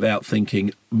Glitter without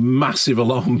thinking massive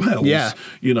alarm bells. Yeah.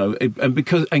 And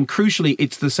crucially,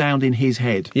 it's the sound in his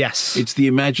head. Yes. It's the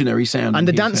imaginary sound. And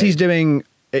the dance he's doing,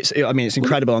 it's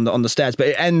incredible on the stairs, but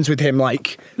it ends with him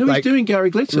like. No, he's doing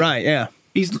Gary Glitter. Right, yeah.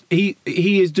 He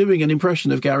is doing an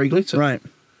impression of Gary Glitter. Right.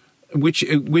 Which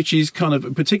is kind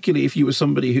of, particularly if you were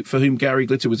somebody for whom Gary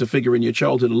Glitter was a figure in your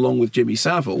childhood along with Jimmy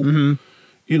Savile,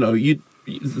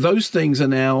 those things are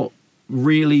now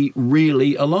really,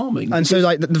 really alarming. And so,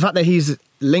 like, the fact that he's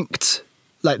linked,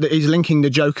 like, that he's linking the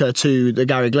Joker to the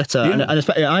Gary Glitter, and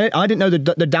especially, I didn't know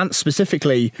the dance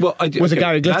specifically was a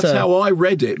Gary Glitter. That's how I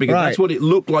read it, because that's what it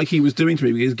looked like he was doing to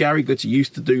me, because Gary Glitter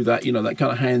used to do that, that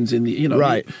kind of hands in the,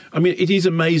 Right. It is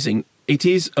amazing. It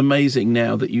is amazing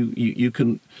now that you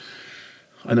can.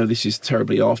 I know this is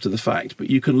terribly after the fact, but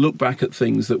you can look back at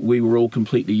things that we were all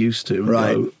completely used to and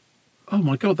go, oh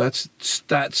my God, that's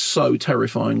so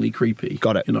terrifyingly creepy.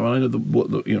 Got it. I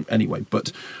know anyway,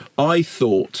 but I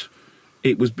thought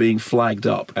it was being flagged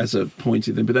up as a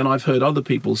pointed thing. But then I've heard other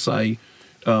people say,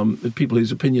 people whose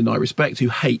opinion I respect, who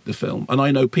hate the film. And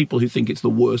I know people who think it's the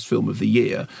worst film of the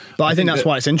year. But I think that's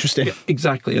why it's interesting. Yeah,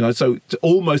 exactly. So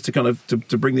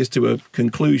to bring this to a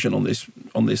conclusion on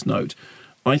this note,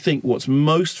 I think what's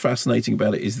most fascinating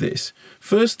about it is this.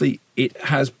 Firstly, it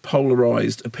has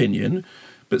polarized opinion.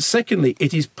 But secondly,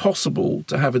 it is possible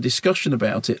to have a discussion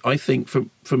about it, I think,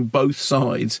 from both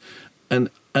sides. And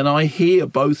I hear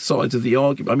both sides of the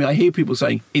argument. I mean, I hear people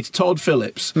saying, it's Todd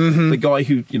Phillips, the guy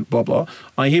who, blah, blah.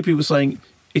 I hear people saying,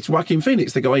 it's Joaquin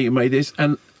Phoenix, the guy who made this.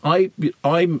 And I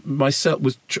myself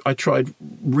I tried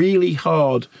really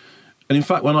hard. And in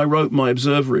fact, when I wrote my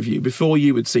Observer review, before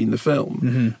you had seen the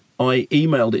film, I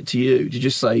emailed it to you to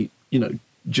just say,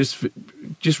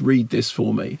 just read this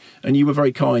for me. And you were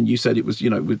very kind. You said it was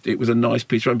a nice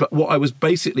piece of writing. But what I was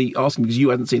basically asking, because you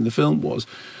hadn't seen the film, was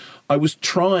I was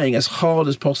trying as hard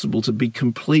as possible to be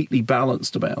completely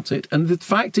balanced about it. And the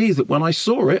fact is that when I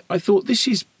saw it, I thought, this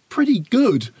is pretty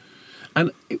good.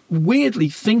 And weirdly,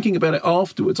 thinking about it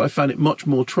afterwards, I found it much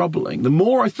more troubling. The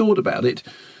more I thought about it,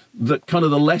 the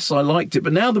less I liked it.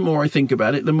 But now the more I think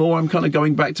about it, the more I'm kind of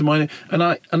going back to mine. And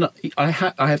I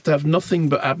have to have nothing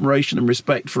but admiration and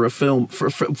respect for a film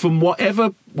from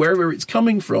wherever it's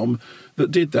coming from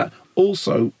that did that.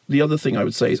 Also, the other thing I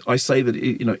would say is I say that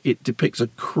it depicts a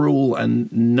cruel and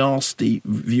nasty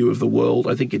view of the world.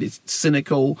 I think it is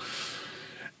cynical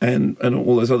and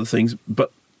all those other things.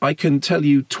 But I can tell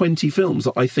you 20 films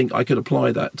that I think I could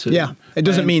apply that to. Yeah, it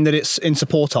doesn't mean that it's in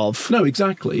support of. No,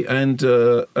 exactly. And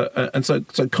so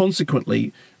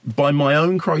consequently, by my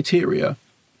own criteria,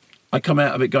 I come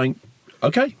out of it going,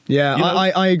 okay. Yeah,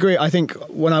 I agree. I think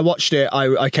when I watched it,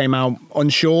 I came out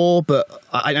unsure, but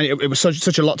it was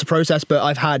such a lot to process. But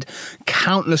I've had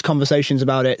countless conversations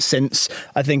about it since.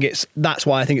 That's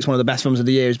why I think it's one of the best films of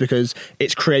the year, is because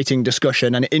it's creating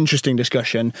discussion, and interesting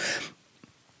discussion.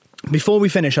 Before we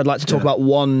finish, I'd like to talk about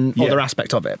one other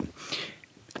aspect of it.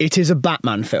 It is a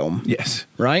Batman film. Yes.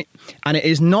 Right? And it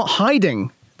is not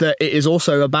hiding that it is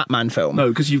also a Batman film. No,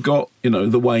 because you've got, the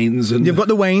Waynes and... You've got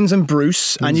the Waynes and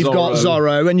Bruce, and you've got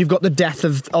Zorro, and you've got the death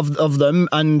of them.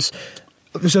 And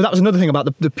so that was another thing about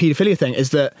the paedophilia thing, is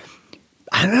that,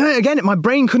 again, my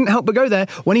brain couldn't help but go there.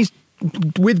 When he's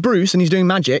with Bruce and he's doing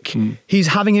magic, he's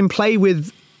having him play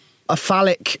with a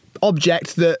phallic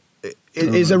object that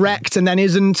is erect and then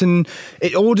isn't, and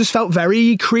it all just felt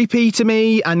very creepy to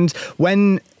me. And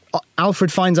when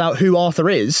Alfred finds out who Arthur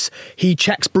is, he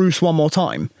checks Bruce one more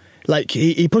time. Like,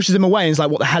 he pushes him away and is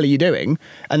like, what the hell are you doing?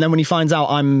 And then when he finds out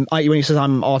when he says,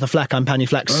 I'm Arthur Fleck, I'm Penny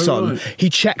Fleck's son, he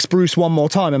checks Bruce one more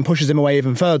time and pushes him away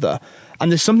even further.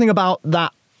 And there's something about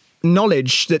that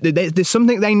knowledge that there's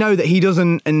something they know that he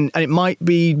doesn't, and it might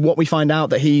be what we find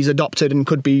out, that he's adopted and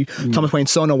could be Thomas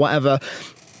Wayne's son or whatever.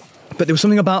 But there was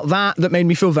something about that made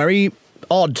me feel very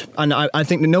odd. And I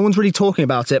think that no one's really talking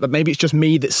about it, but maybe it's just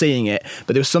me that's seeing it.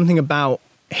 But there was something about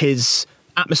his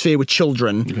atmosphere with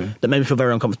children that made me feel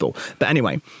very uncomfortable. But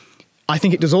anyway, I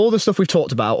think it does all the stuff we've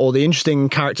talked about, all the interesting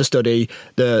character study,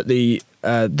 the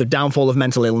downfall of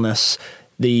mental illness,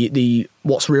 the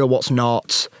what's real, what's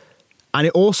not, and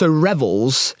it also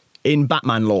revels in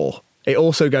Batman lore. It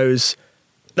also goes,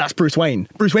 that's Bruce Wayne.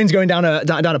 Bruce Wayne's going down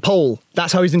a pole.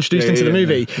 That's how he's introduced into the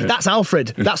movie. Yeah. That's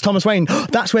Alfred. That's Thomas Wayne.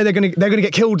 That's where they're gonna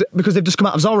get killed because they've just come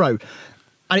out of Zorro.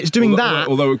 And it's doing that.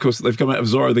 Although, of course, they've come out of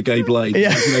Zorro the Gay Blade,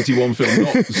 1981 film,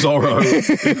 not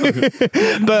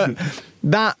Zorro. But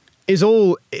that is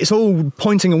all, it's all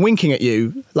pointing and winking at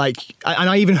you. Like, and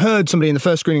I even heard somebody in the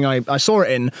first screening I saw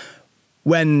it in,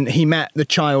 when he met the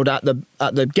child at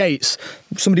the gates,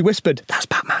 somebody whispered, that's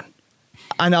Batman.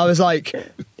 And I was like,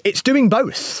 it's doing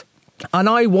both. And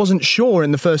I wasn't sure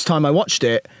in the first time I watched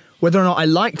it whether or not I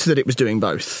liked that it was doing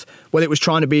both. Whether it was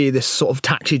trying to be this sort of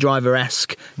Taxi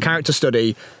Driver-esque character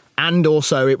study, and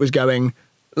also it was going,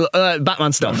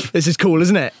 Batman stuff. This is cool,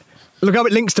 isn't it? Look how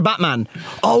it links to Batman.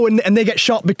 Oh, and they get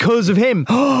shot because of him.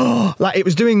 Like, it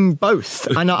was doing both.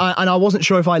 And I wasn't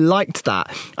sure if I liked that.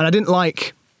 And I didn't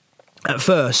like, at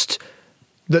first,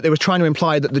 that they were trying to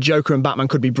imply that the Joker and Batman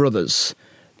could be brothers.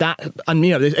 That, and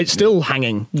you know, it's still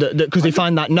hanging because they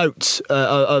find that note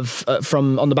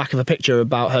from on the back of a picture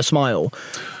about her smile.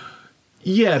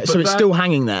 Yeah, but so it's still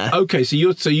hanging there. Okay, so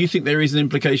you think there is an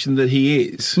implication that he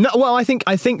is? No, well, I think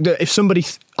that if somebody,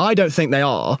 I don't think they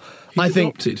are. He's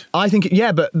adopted. I think,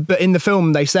 yeah, but in the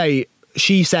film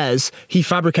she says he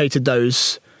fabricated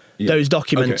those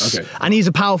documents, and he's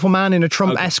a powerful man in a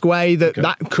Trump-esque way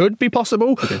that could be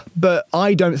possible, but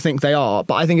I don't think they are.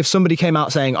 But I think if somebody came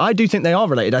out saying, I do think they are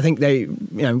related, I think they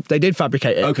did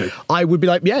fabricate it, I would be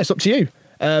like, yeah, it's up to you,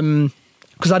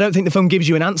 because I don't think the film gives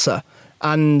you an answer.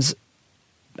 And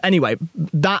anyway,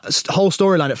 that whole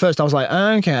storyline, at first I was like,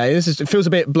 okay, it feels a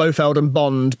bit Blofeld and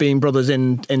Bond being brothers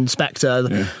in Spectre.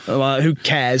 Who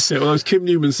cares? Yeah, well, as Kim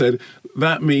Newman said,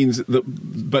 that means that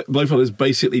Blofeld has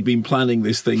basically been planning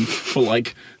this thing for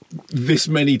like this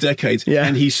many decades,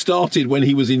 and he started when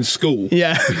he was in school.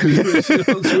 Yeah.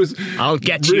 I'll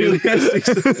get you.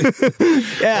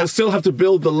 I still have to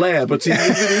build the lair, but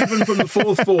even from the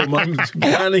fourth form, I'm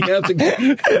planning how to get...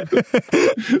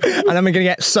 And I'm going to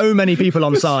get so many people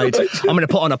on side. I'm going to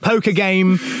put on a poker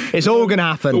game. It's all going to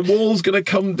happen. The wall's going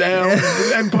to come down.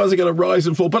 The empires are going to rise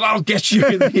and fall, but I'll get you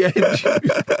in the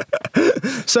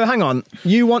end. So hang on.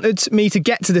 You wanted me to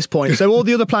get to this point, so all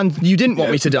the other plans, you didn't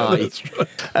want me to die. That's right.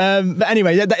 But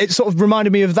anyway, it sort of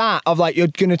reminded me of that, of like, you're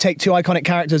going to take two iconic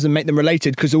characters and make them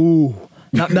related, because,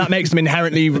 that makes them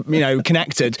inherently,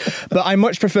 connected. But I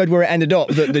much preferred where it ended up,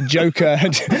 that the Joker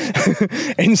had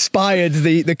inspired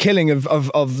the killing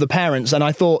of the parents. And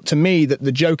I thought, to me, that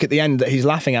the joke at the end that he's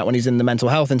laughing at when he's in the mental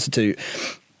health institute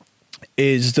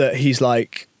is that he's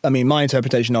like, I mean, my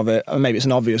interpretation of it, and maybe it's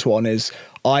an obvious one, is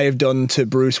I have done to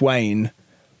Bruce Wayne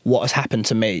what has happened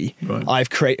to me. Right. I've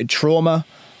created trauma.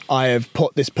 I have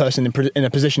put this person in a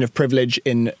position of privilege,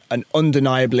 in an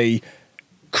undeniably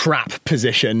crap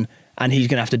position, and he's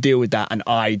going to have to deal with that, and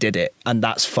I did it, and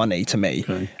that's funny to me.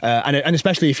 Okay. And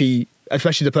especially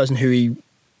especially the person who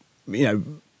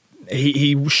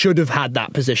he should have had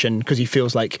that position, because he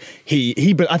feels like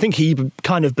I think he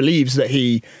kind of believes that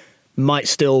he might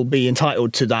still be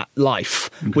entitled to that life,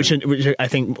 which I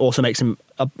think also makes him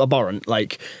abhorrent,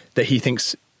 like that he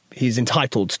thinks he's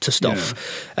entitled to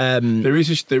stuff. Yeah. There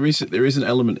is an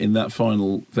element in that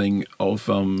final thing of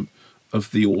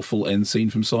the awful end scene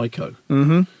from Psycho.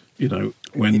 Mm-hmm.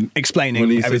 When explaining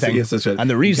everything, yes, that's right. And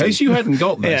the reason. In case you hadn't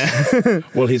got this,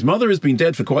 well, his mother has been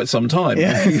dead for quite some time.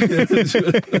 Yeah.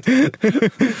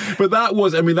 But that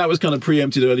was kind of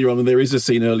preempted earlier on, and there is a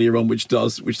scene earlier on which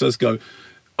does go,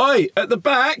 oi, at the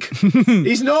back,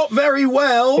 he's not very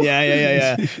well.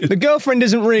 Yeah. The girlfriend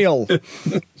isn't real.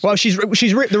 Well, she's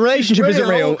the relationship isn't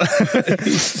real.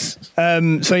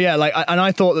 So yeah, and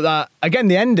I thought that again,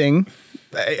 the ending,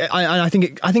 I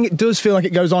think it does feel like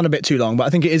it goes on a bit too long, but I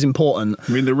think it is important.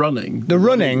 I mean, the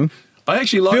running. I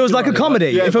actually like feels like a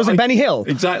comedy. Yeah, it feels like Benny Hill.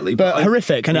 Exactly. But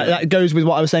horrific. And that goes with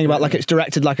what I was saying about, like, it's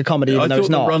directed like a comedy, even though it's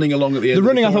not. The running along at the end. The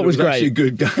running I thought was great. Actually a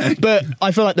good gag. But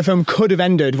I feel like the film could have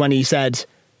ended when he said,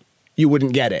 you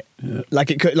wouldn't get it. Yeah.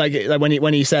 Like it could, like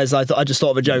when he says, I just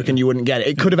thought of a joke and you wouldn't get it.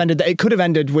 It could have ended. It could have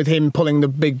ended with him pulling the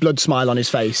big blood smile on his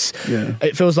face. Yeah.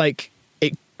 It feels like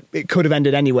it could have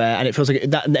ended anywhere, and it feels like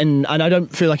that. And I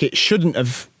don't feel like it shouldn't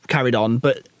have carried on,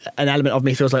 but an element of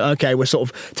me feels like, okay, we're sort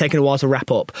of taking a while to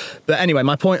wrap up. But anyway,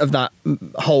 my point of that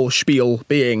whole spiel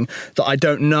being that I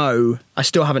don't know, I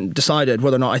still haven't decided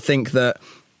whether or not I think that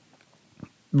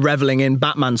reveling in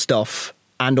Batman stuff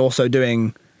and also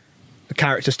doing a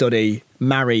character study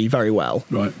marry very well.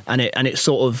 Right. And it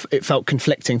sort of, it felt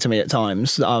conflicting to me at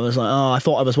times. That I was like, I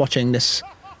thought I was watching this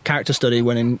character study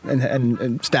when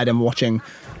instead I'm watching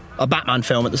a Batman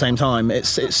film at the same time.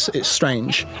 It's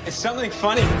strange. It's something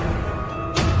funny.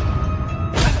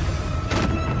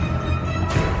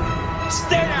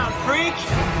 Stay down, freak!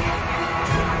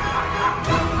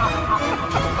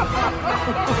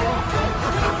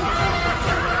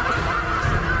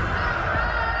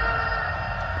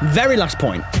 Very last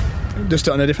point. Just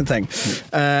on a different thing,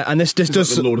 and this does like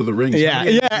the Lord of the Rings. Yeah.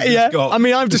 I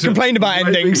mean, I've just complained about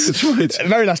endings. That's right.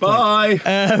 Very last point. Bye.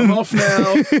 I'm off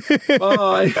now.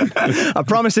 Bye. I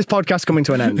promise this podcast's coming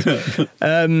to an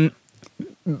end.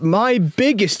 My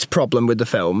biggest problem with the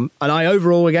film, and I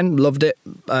overall again loved it.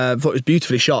 Thought it was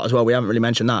beautifully shot as well. We haven't really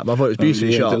mentioned that, but I thought it was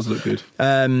beautifully shot. It does look good.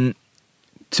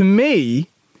 To me,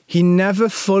 he never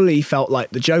fully felt like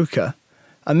the Joker,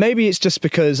 and maybe it's just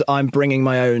because I'm bringing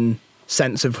my own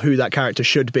sense of who that character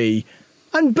should be,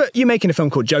 but you're making a film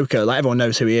called Joker, like everyone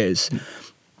knows who he is.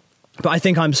 But I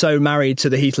think I'm so married to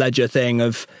the Heath Ledger thing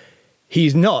of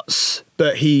he's nuts,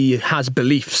 but he has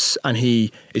beliefs and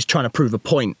he is trying to prove a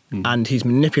point, and he's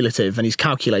manipulative and he's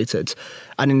calculated.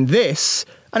 And in this,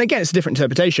 and again, it's a different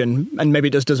interpretation, and maybe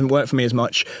it doesn't work for me as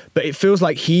much, but it feels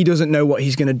like he doesn't know what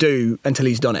he's going to do until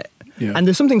he's done it. Yeah. And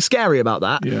there's something scary about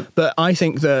that, Yeah. but I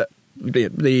think that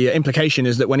the implication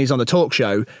is that when he's on the talk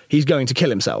show, he's going to kill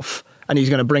himself, and he's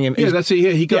going to bring him. Yeah, that's it.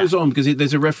 Yeah, he goes on because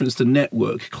there's a reference to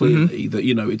Network clearly that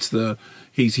it's the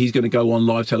he's going to go on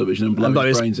live television and blow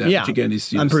his brains out, which again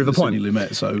is and prove a point.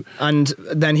 Lumet, so and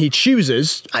then he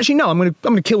chooses. Actually, no, I'm going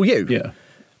to kill you. Yeah.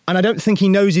 And I don't think he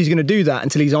knows he's going to do that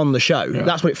until he's on the show. Yeah.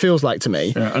 That's what it feels like to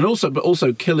me. Yeah. And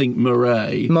also killing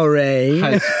Murray.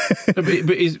 But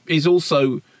is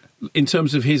also, in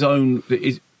terms of his own,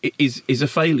 is a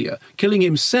failure. Killing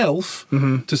himself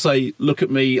to say, look at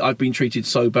me, I've been treated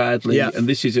so badly, and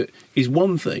this is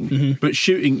one thing. But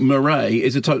shooting Murray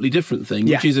is a totally different thing,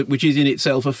 which is in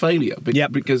itself a failure.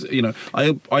 Because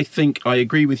I think I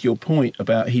agree with your point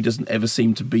about he doesn't ever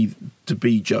seem to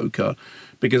be Joker,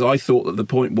 because I thought that the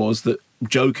point was that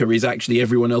Joker is actually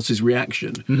everyone else's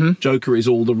reaction. Joker is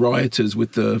all the rioters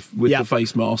with the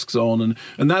face masks on,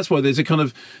 and that's why there's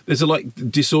a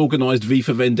like disorganized V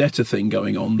for Vendetta thing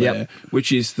going on there,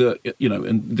 which is that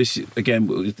and this again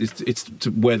it's to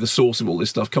where the source of all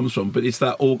this stuff comes from. But it's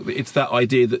that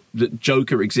idea that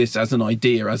Joker exists as an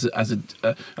idea, as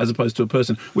opposed to a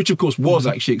person, which of course was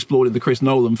actually explored in the Chris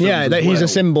Nolan films. Yeah, that he's a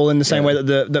symbol in the same way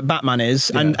that Batman is,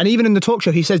 and even in the talk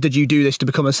show he says, "Did you do this to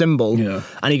become a symbol?" Yeah.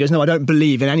 And he goes, "No, I don't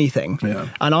believe in anything." Yeah.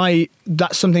 And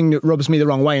that's something that rubs me the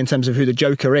wrong way in terms of who the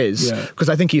Joker is, because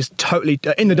I think he's totally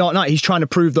in The Dark Knight. He's trying to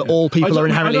prove that all people are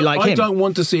inherently like him. I don't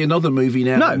want to see another movie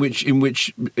now in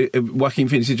which Joaquin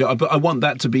Phoenix is, but I want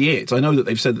that to be it. I know that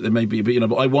they've said that there may be,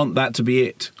 but I want that to be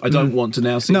it. I don't want to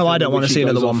now see. No, I don't want to see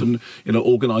another one. And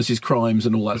organises crimes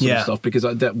and all that sort of stuff, because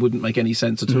that wouldn't make any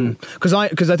sense at all. Because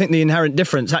I think the inherent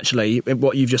difference, actually, in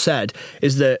what you've just said,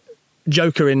 is that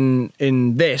Joker in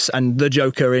this and the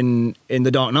Joker in The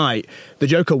Dark Knight, the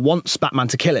Joker wants Batman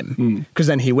to kill him because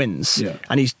then he wins,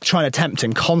 and he's trying to tempt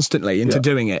him constantly into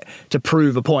doing it to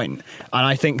prove a point. And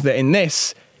I think that in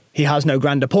this, he has no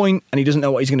grander point, and he doesn't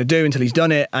know what he's going to do until he's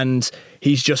done it, and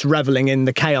he's just reveling in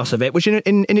the chaos of it, which in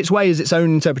its way is its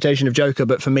own interpretation of Joker,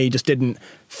 but for me just didn't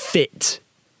fit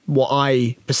what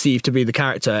I perceived to be the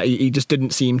character. He just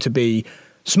didn't seem to be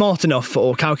smart enough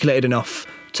or calculated enough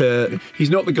to... He's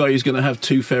not the guy who's going to have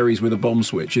two ferries with a bomb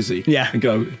switch, is he? Yeah. And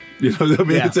go, that's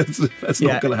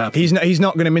not going to happen. He's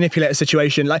not going to manipulate a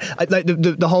situation. Like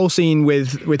the whole scene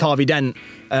with Harvey Dent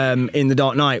in The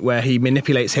Dark Knight, where he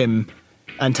manipulates him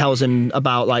and tells him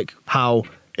about like how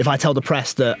if I tell the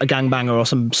press that a gangbanger or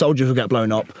some soldiers will get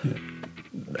blown up...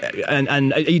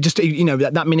 And he just,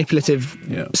 that manipulative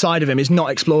side of him is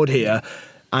not explored here.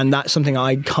 And that's something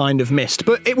I kind of missed.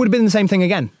 But it would have been the same thing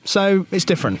again. So it's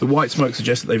different. The White Smoke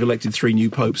suggests that they've elected 3 new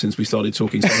popes since we started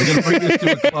talking. So we're going to bring this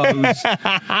to a close.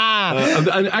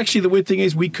 And actually, the weird thing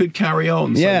is we could carry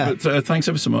on. So, but thanks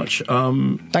ever so much.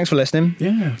 Thanks for listening.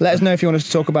 Yeah. Let us know if you want us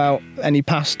to talk about any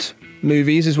past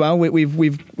movies as well.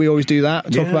 We always do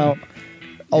that. Talk about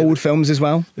old films as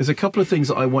well. There's a couple of things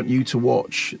that I want you to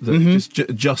watch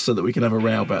that just so that we can have a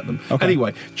row about them. Okay.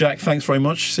 Anyway, Jack, thanks very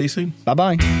much. See you soon.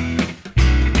 Bye-bye.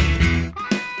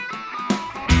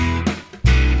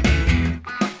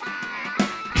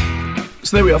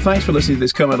 So there we are. Thanks for listening to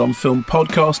this Come Out on Film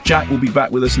podcast. Jack will be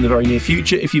back with us in the very near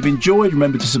future. If you've enjoyed,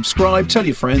 remember to subscribe, tell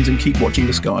your friends, and keep watching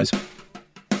the skies.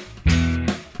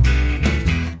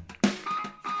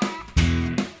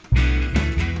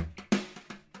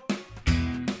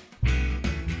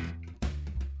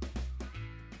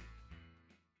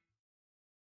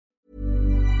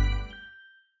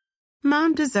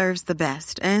 Mom deserves the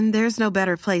best, and there's no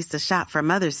better place to shop for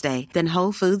Mother's Day than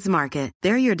Whole Foods Market.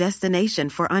 They're your destination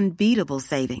for unbeatable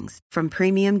savings, from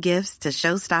premium gifts to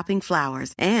show-stopping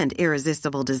flowers and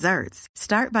irresistible desserts.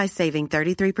 Start by saving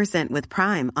 33% with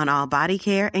Prime on all body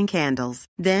care and candles.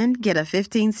 Then get a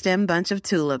 15-stem bunch of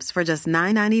tulips for just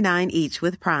 $9.99 each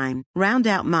with Prime. Round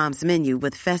out Mom's menu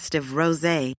with festive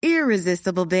rosé,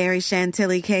 irresistible berry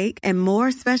chantilly cake, and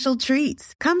more special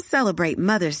treats. Come celebrate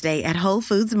Mother's Day at Whole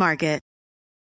Foods Market.